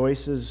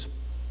rejoices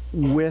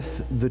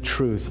with the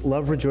truth.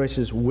 Love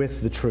rejoices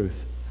with the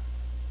truth.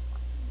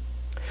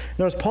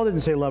 Notice Paul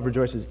didn't say love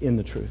rejoices in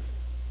the truth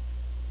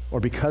or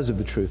because of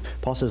the truth.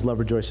 Paul says love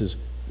rejoices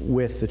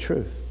with the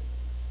truth.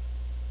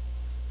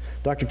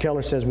 Dr.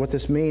 Keller says what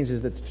this means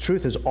is that the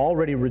truth is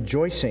already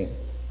rejoicing,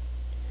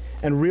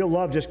 and real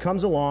love just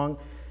comes along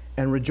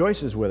and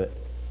rejoices with it.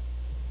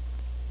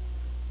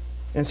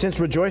 And since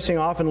rejoicing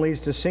often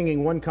leads to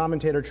singing, one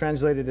commentator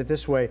translated it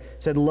this way,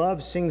 said,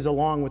 love sings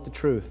along with the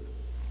truth.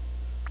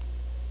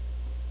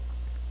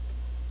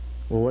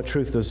 Well, what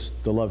truth does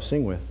the love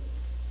sing with?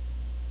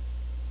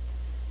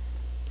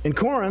 In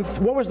Corinth,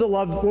 what was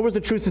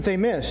the truth that they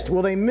missed?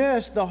 Well, they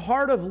missed the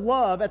heart of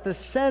love at the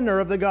center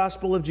of the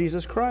gospel of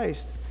Jesus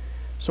Christ.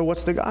 So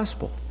what's the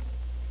gospel?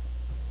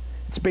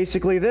 It's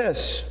basically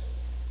this,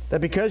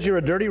 that because you're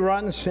a dirty,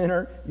 rotten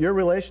sinner, your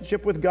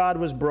relationship with God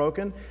was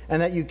broken,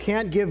 and that you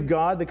can't give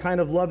God the kind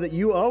of love that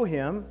you owe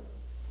him.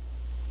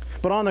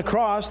 But on the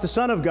cross, the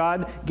Son of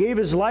God gave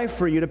his life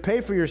for you to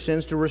pay for your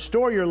sins, to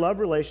restore your love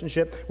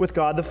relationship with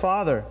God the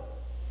Father.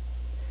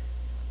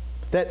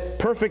 That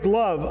perfect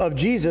love of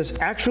Jesus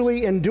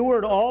actually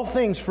endured all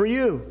things for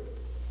you.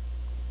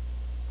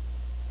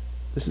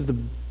 This is the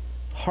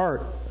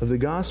heart of the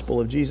gospel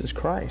of Jesus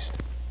Christ.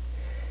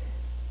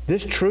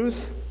 This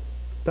truth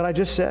that I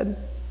just said,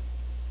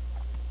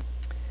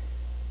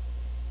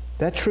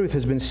 that truth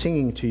has been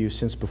singing to you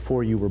since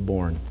before you were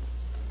born.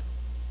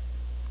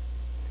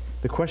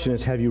 The question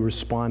is, have you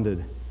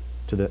responded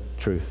to the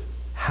truth?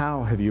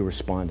 How have you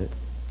responded?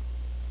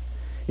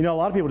 A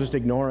lot of people just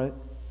ignore it,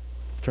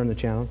 turn the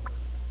channel.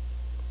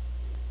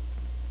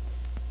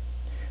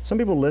 Some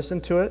people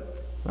listen to it.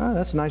 Oh,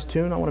 that's a nice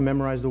tune. I want to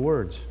memorize the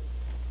words.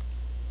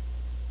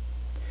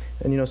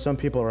 And some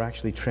people are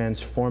actually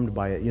transformed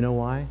by it. You know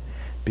why?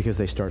 Because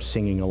they start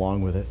singing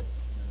along with it.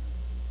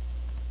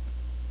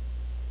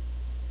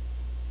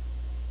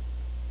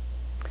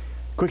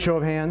 Quick show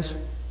of hands.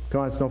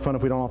 Come on, it's no fun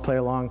if we don't all play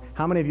along.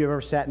 How many of you have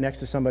ever sat next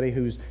to somebody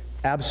who's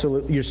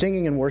you're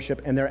singing in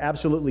worship and they're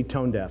absolutely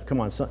tone deaf? Come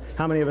on,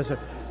 how many of us have,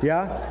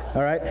 yeah?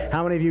 All right.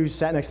 How many of you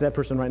sat next to that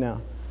person right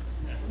now?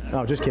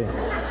 Oh, just kidding.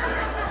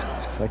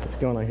 It's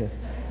going like this.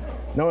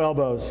 No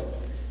elbows.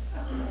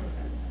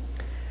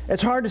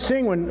 It's hard to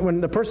sing when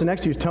the person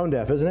next to you is tone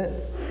deaf, isn't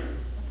it?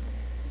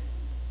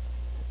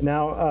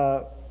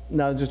 Now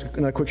just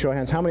another quick show of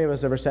hands. How many of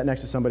us ever sat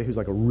next to somebody who's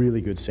like a really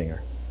good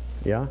singer?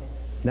 Yeah?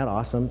 Isn't that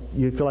awesome?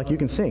 You feel like you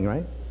can sing,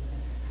 right?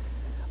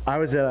 I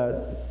was at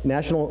a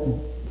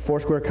National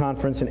Foursquare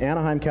Conference in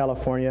Anaheim,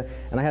 California,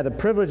 and I had the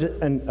privilege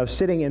of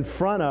sitting in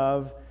front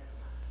of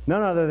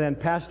none other than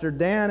Pastor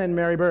Dan and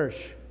Mary Bursch.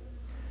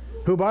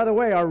 who, by the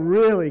way, are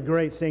really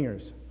great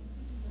singers.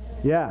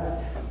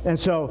 Yeah. And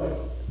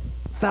so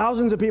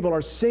thousands of people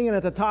are singing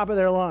at the top of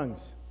their lungs.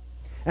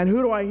 And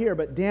who do I hear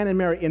but Dan and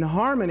Mary in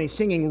harmony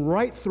singing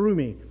right through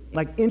me,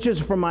 like inches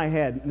from my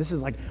head. And this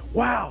is like,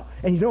 wow.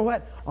 And you know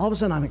what? All of a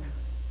sudden I'm like,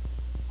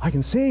 I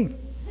can sing.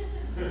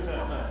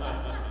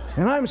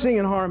 And I'm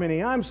singing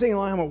harmony. I'm singing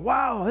along. I'm like,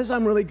 wow,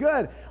 I'm really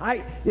good.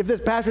 If this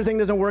pastor thing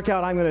doesn't work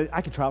out,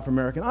 I could try out for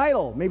American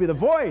Idol, maybe The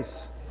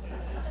Voice.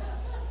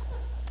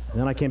 And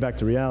then I came back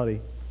to reality.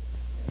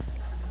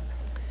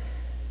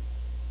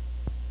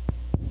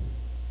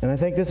 And I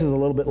think this is a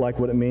little bit like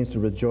what it means to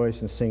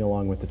rejoice and sing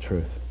along with the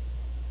truth.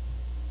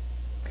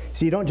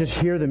 See, you don't just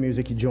hear the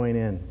music, you join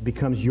in. It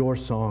becomes your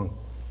song.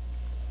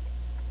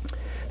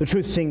 The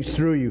truth sings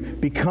through you.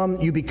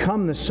 You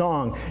become the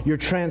song. You're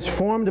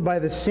transformed by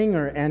the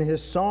singer and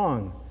his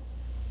song.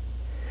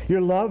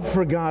 Your love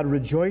for God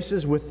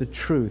rejoices with the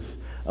truth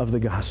of the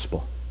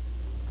gospel.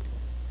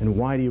 And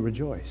why do you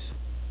rejoice?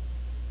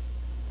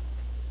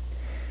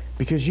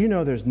 Because you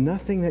know there's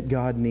nothing that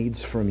God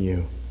needs from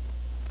you.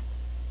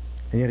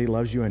 And yet he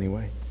loves you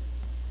anyway.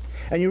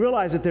 And you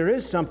realize that there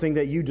is something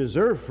that you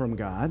deserve from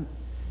God.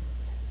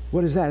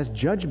 What is that? It's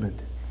judgment.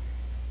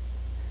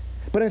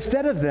 But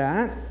instead of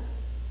that,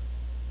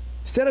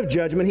 instead of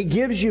judgment, he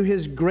gives you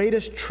his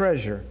greatest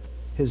treasure,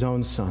 his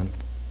own Son,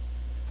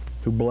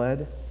 who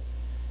bled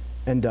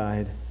and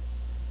died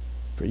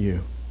for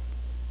you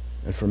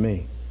and for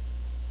me.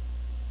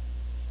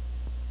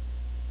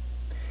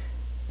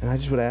 And I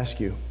just would ask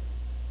you,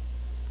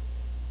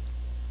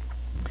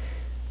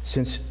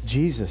 since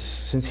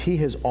he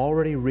has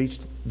already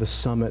reached the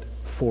summit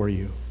for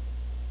you,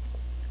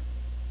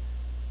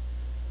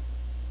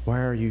 why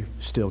are you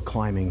still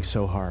climbing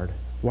so hard?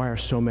 Why are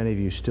so many of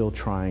you still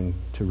trying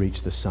to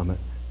reach the summit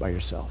by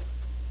yourself?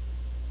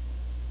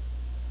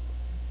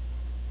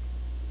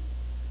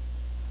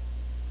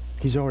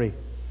 He's already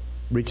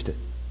reached it.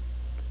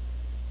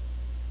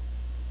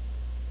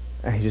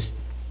 And he just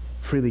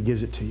freely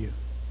gives it to you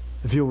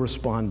if you'll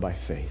respond by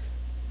faith.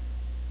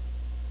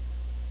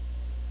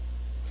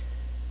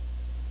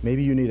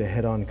 Maybe you need a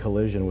head-on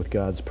collision with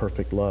God's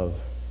perfect love.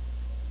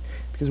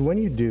 Because when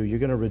you do, you're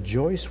going to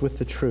rejoice with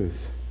the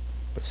truth.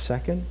 But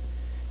second,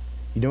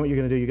 you know what you're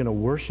going to do? You're going to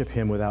worship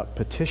him without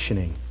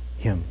petitioning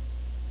him.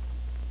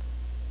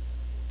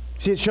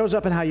 See, it shows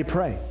up in how you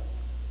pray.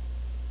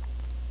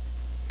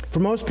 For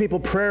most people,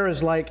 prayer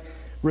is like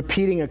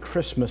repeating a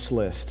Christmas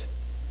list.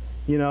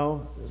 You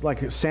know,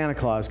 like Santa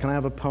Claus. Can I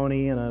have a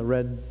pony and a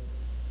red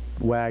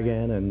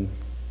wagon? And,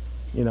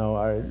 you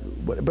know,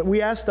 but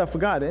we ask stuff for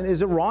God. And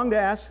is it wrong to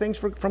ask things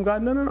from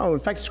God? No. In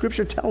fact,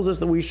 Scripture tells us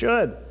that we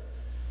should.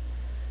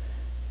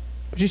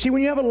 But you see,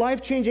 when you have a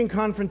life-changing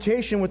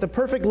confrontation with the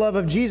perfect love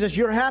of Jesus,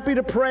 you're happy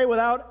to pray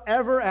without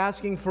ever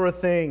asking for a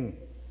thing.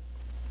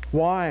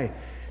 Why?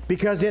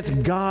 Because it's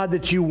God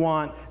that you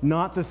want,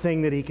 not the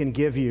thing that he can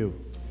give you.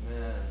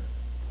 Amen.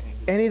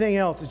 Anything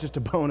else is just a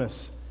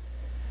bonus.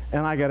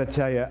 And I got to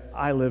tell you,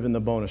 I live in the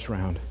bonus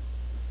round.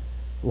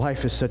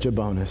 Life is such a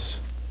bonus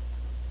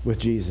with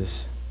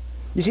Jesus.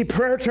 You see,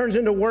 prayer turns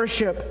into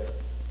worship.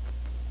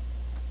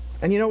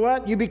 And you know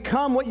what? You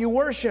become what you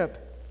worship.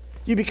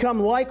 You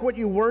become like what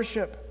you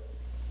worship.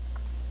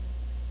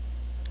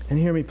 And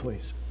hear me,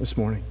 please, this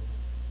morning.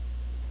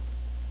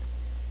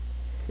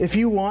 If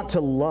you want to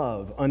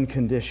love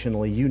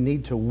unconditionally, you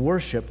need to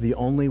worship the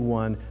only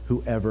one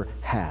who ever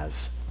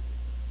has.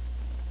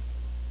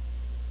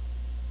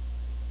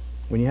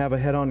 When you have a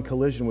head-on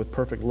collision with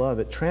perfect love,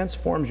 it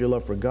transforms your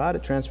love for God.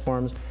 It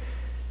transforms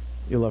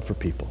your love for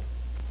people.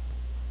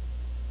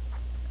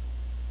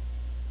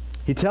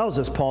 He tells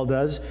us, Paul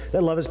does,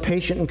 that love is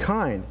patient and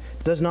kind,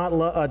 does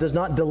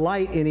not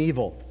delight in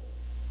evil.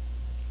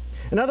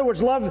 In other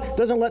words, love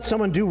doesn't let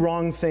someone do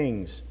wrong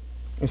things.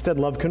 Instead,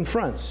 love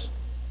confronts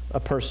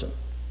a person,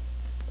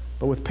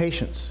 but with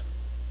patience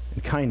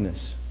and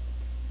kindness.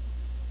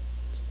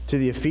 To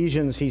the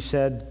Ephesians, he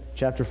said,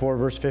 chapter 4,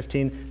 verse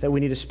 15, that we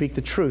need to speak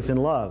the truth in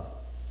love.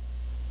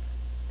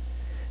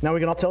 Now,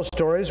 we can all tell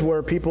stories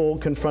where people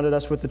confronted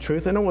us with the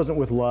truth, and it wasn't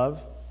with love.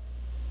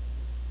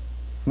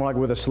 More like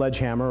with a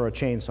sledgehammer or a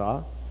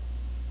chainsaw.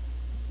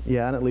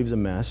 Yeah, and it leaves a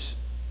mess.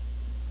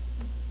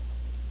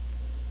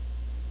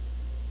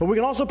 But we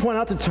can also point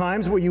out the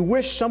times where you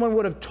wish someone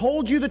would have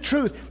told you the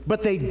truth,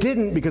 but they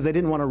didn't because they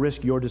didn't want to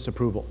risk your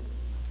disapproval.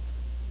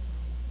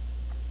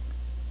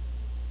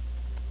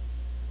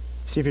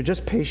 See, if you're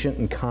just patient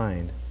and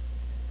kind,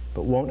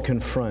 but won't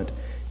confront,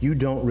 you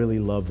don't really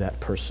love that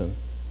person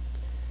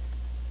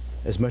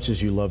as much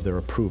as you love their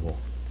approval.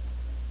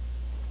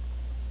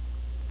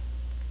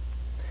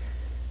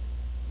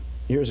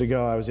 Years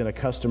ago, I was in a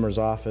customer's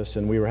office,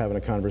 and we were having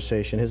a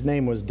conversation. His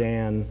name was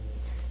Dan,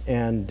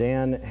 and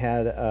Dan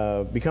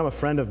had become a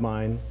friend of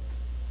mine,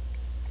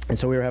 and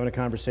so we were having a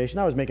conversation.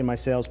 I was making my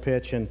sales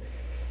pitch, and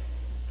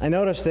I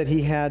noticed that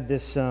he had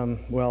this,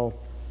 booger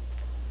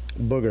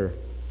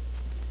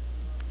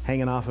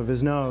hanging off of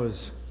his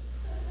nose.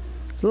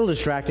 It's a little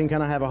distracting,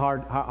 kind of have a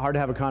hard to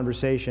have a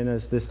conversation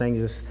as this thing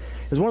is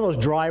one of those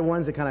dry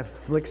ones that kind of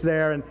flicks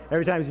there, and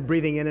every time he's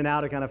breathing in and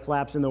out, it kind of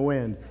flaps in the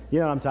wind. You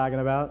know what I'm talking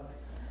about?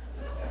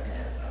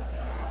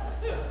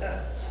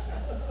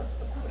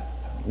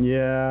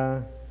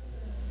 Yeah.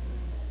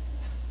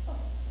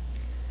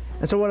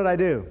 And so what did I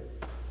do?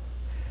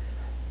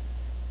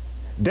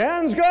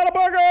 Dan's got a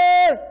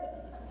burger!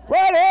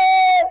 Right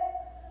here!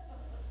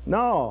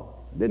 No,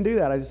 didn't do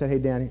that. I just said, hey,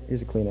 Dan,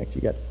 here's a Kleenex.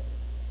 You got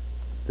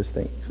this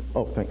thing. Said,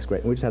 oh, thanks, great.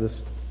 And we just had this,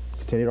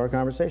 continued our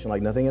conversation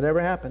like nothing had ever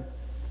happened.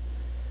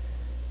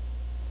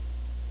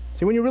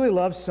 See, when you really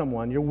love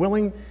someone, you're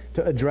willing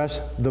to address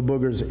the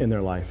boogers in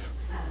their life.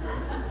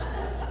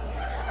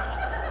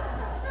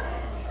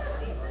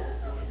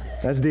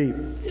 That's deep.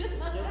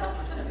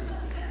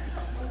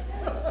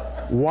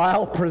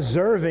 While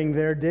preserving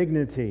their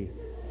dignity,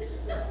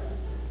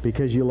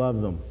 because you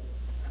love them.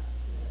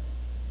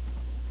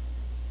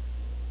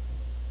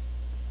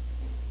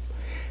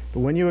 But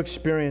when you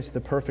experience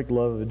the perfect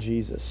love of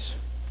Jesus,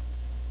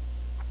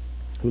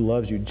 who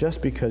loves you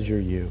just because you're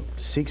you,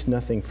 seeks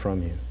nothing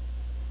from you,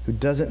 who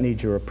doesn't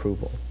need your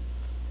approval.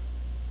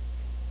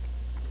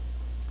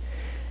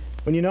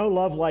 When you know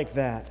love like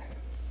that,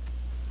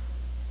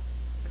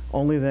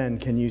 only then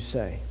can you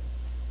say,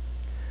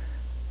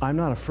 I'm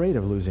not afraid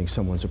of losing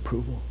someone's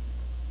approval.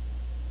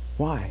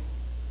 Why?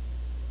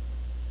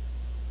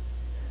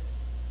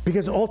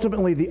 Because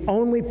ultimately the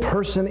only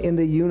person in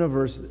the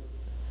universe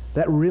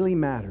that really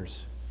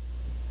matters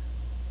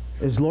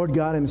is Lord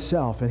God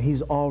himself, and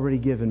he's already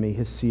given me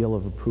his seal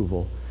of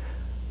approval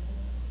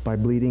by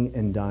bleeding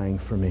and dying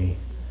for me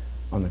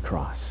on the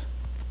cross.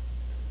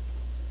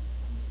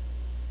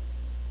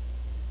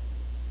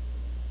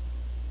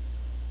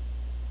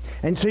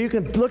 And so you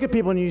can look at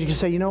people and you can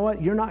say, you know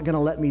what? You're not going to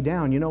let me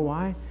down. You know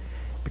why?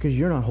 Because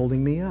you're not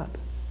holding me up.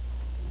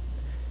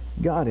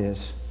 God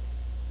is.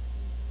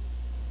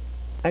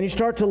 And you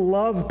start to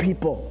love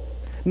people,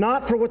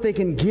 not for what they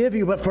can give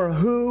you, but for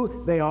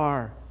who they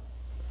are.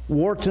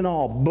 Warts and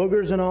all,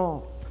 boogers and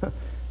all.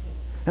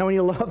 And when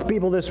you love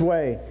people this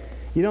way,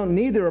 you don't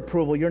need their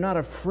approval. You're not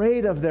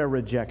afraid of their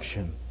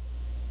rejection.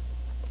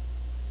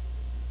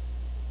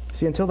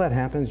 See, until that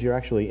happens, you're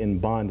actually in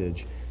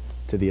bondage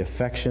to the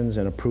affections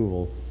and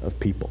approval of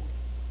people.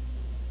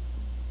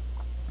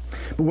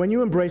 But when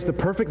you embrace the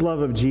perfect love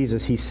of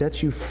Jesus, he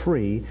sets you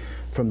free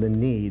from the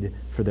need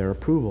for their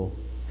approval.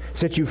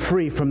 Sets you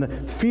free from the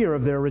fear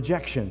of their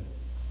rejection.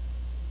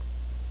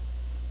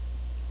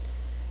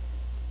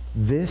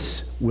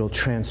 This will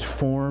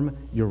transform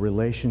your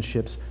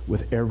relationships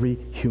with every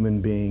human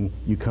being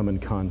you come in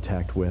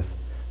contact with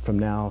from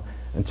now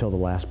until the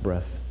last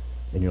breath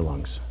in your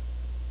lungs.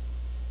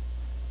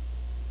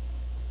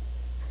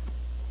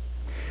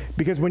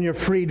 Because when you're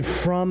freed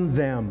from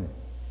them,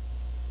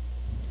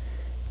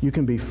 you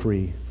can be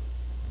free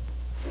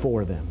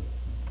for them.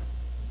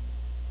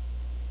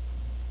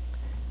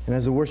 And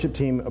as the worship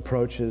team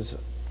approaches,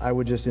 I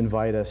would just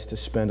invite us to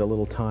spend a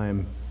little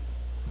time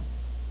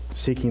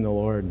seeking the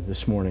Lord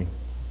this morning.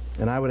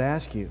 And I would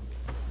ask you,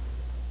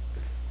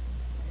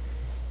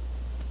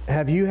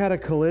 have you had a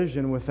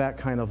collision with that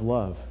kind of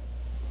love?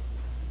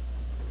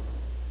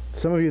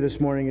 Some of you this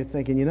morning are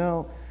thinking, you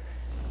know,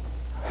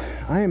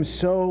 I am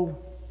so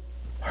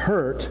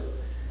hurt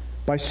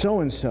by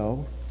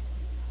so-and-so,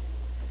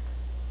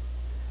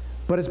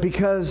 but it's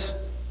because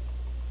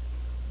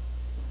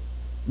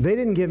they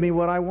didn't give me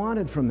what I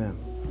wanted from them.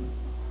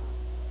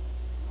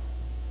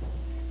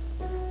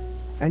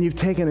 And you've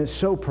taken it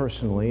so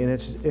personally, and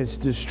it's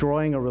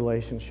destroying a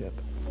relationship.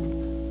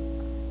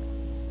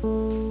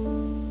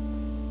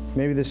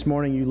 Maybe this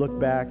morning you look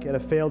back at a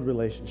failed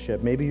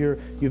relationship. Maybe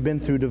you've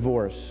been through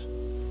divorce.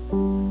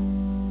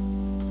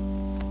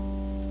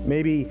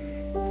 Maybe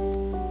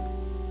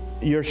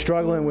you're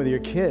struggling with your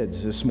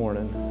kids this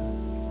morning,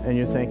 and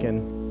you're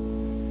thinking,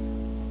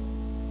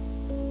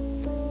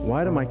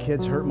 why do my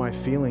kids hurt my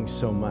feelings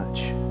so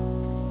much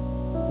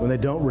when they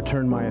don't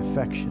return my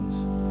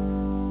affections?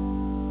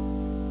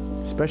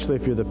 Especially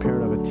if you're the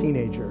parent of a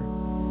teenager.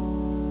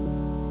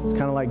 It's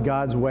kind of like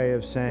God's way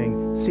of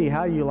saying, see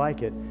how you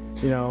like it.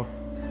 You know,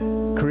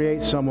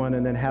 create someone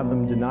and then have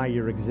them deny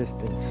your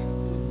existence.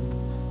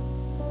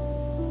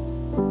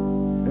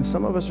 And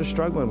some of us are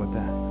struggling with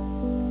that.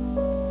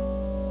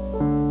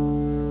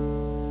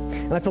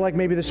 And I feel like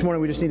maybe this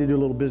morning we just need to do a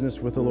little business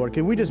with the Lord.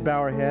 Can we just bow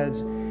our heads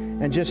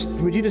and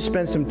would you just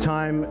spend some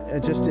time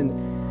just in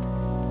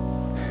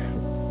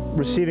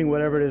receiving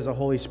whatever it is the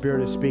Holy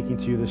Spirit is speaking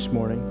to you this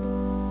morning?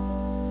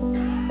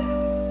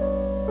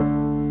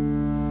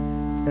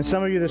 And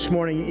some of you this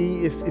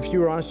morning, if you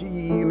were honest,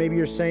 maybe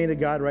you're saying to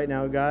God right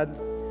now, God,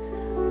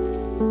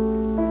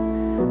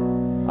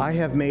 I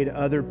have made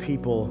other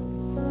people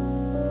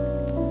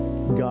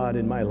God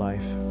in my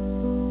life.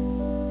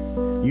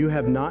 You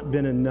have not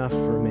been enough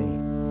for me.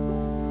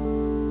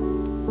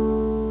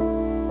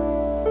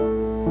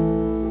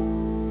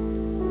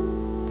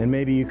 And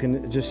maybe you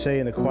can just say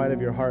in the quiet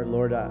of your heart,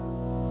 Lord,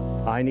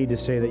 I need to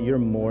say that you're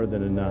more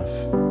than enough.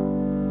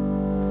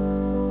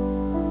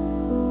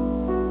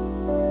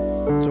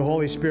 So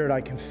Holy Spirit, I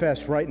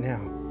confess right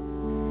now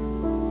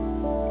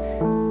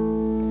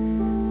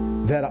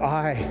that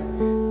I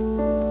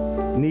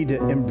need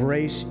to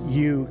embrace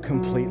you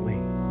completely.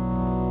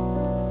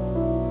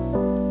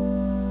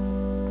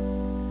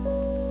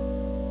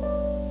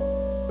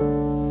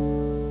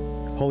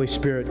 Holy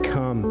Spirit,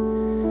 come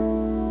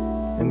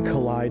and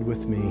collide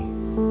with me.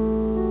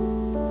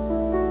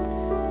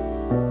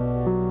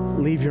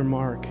 Leave your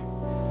mark.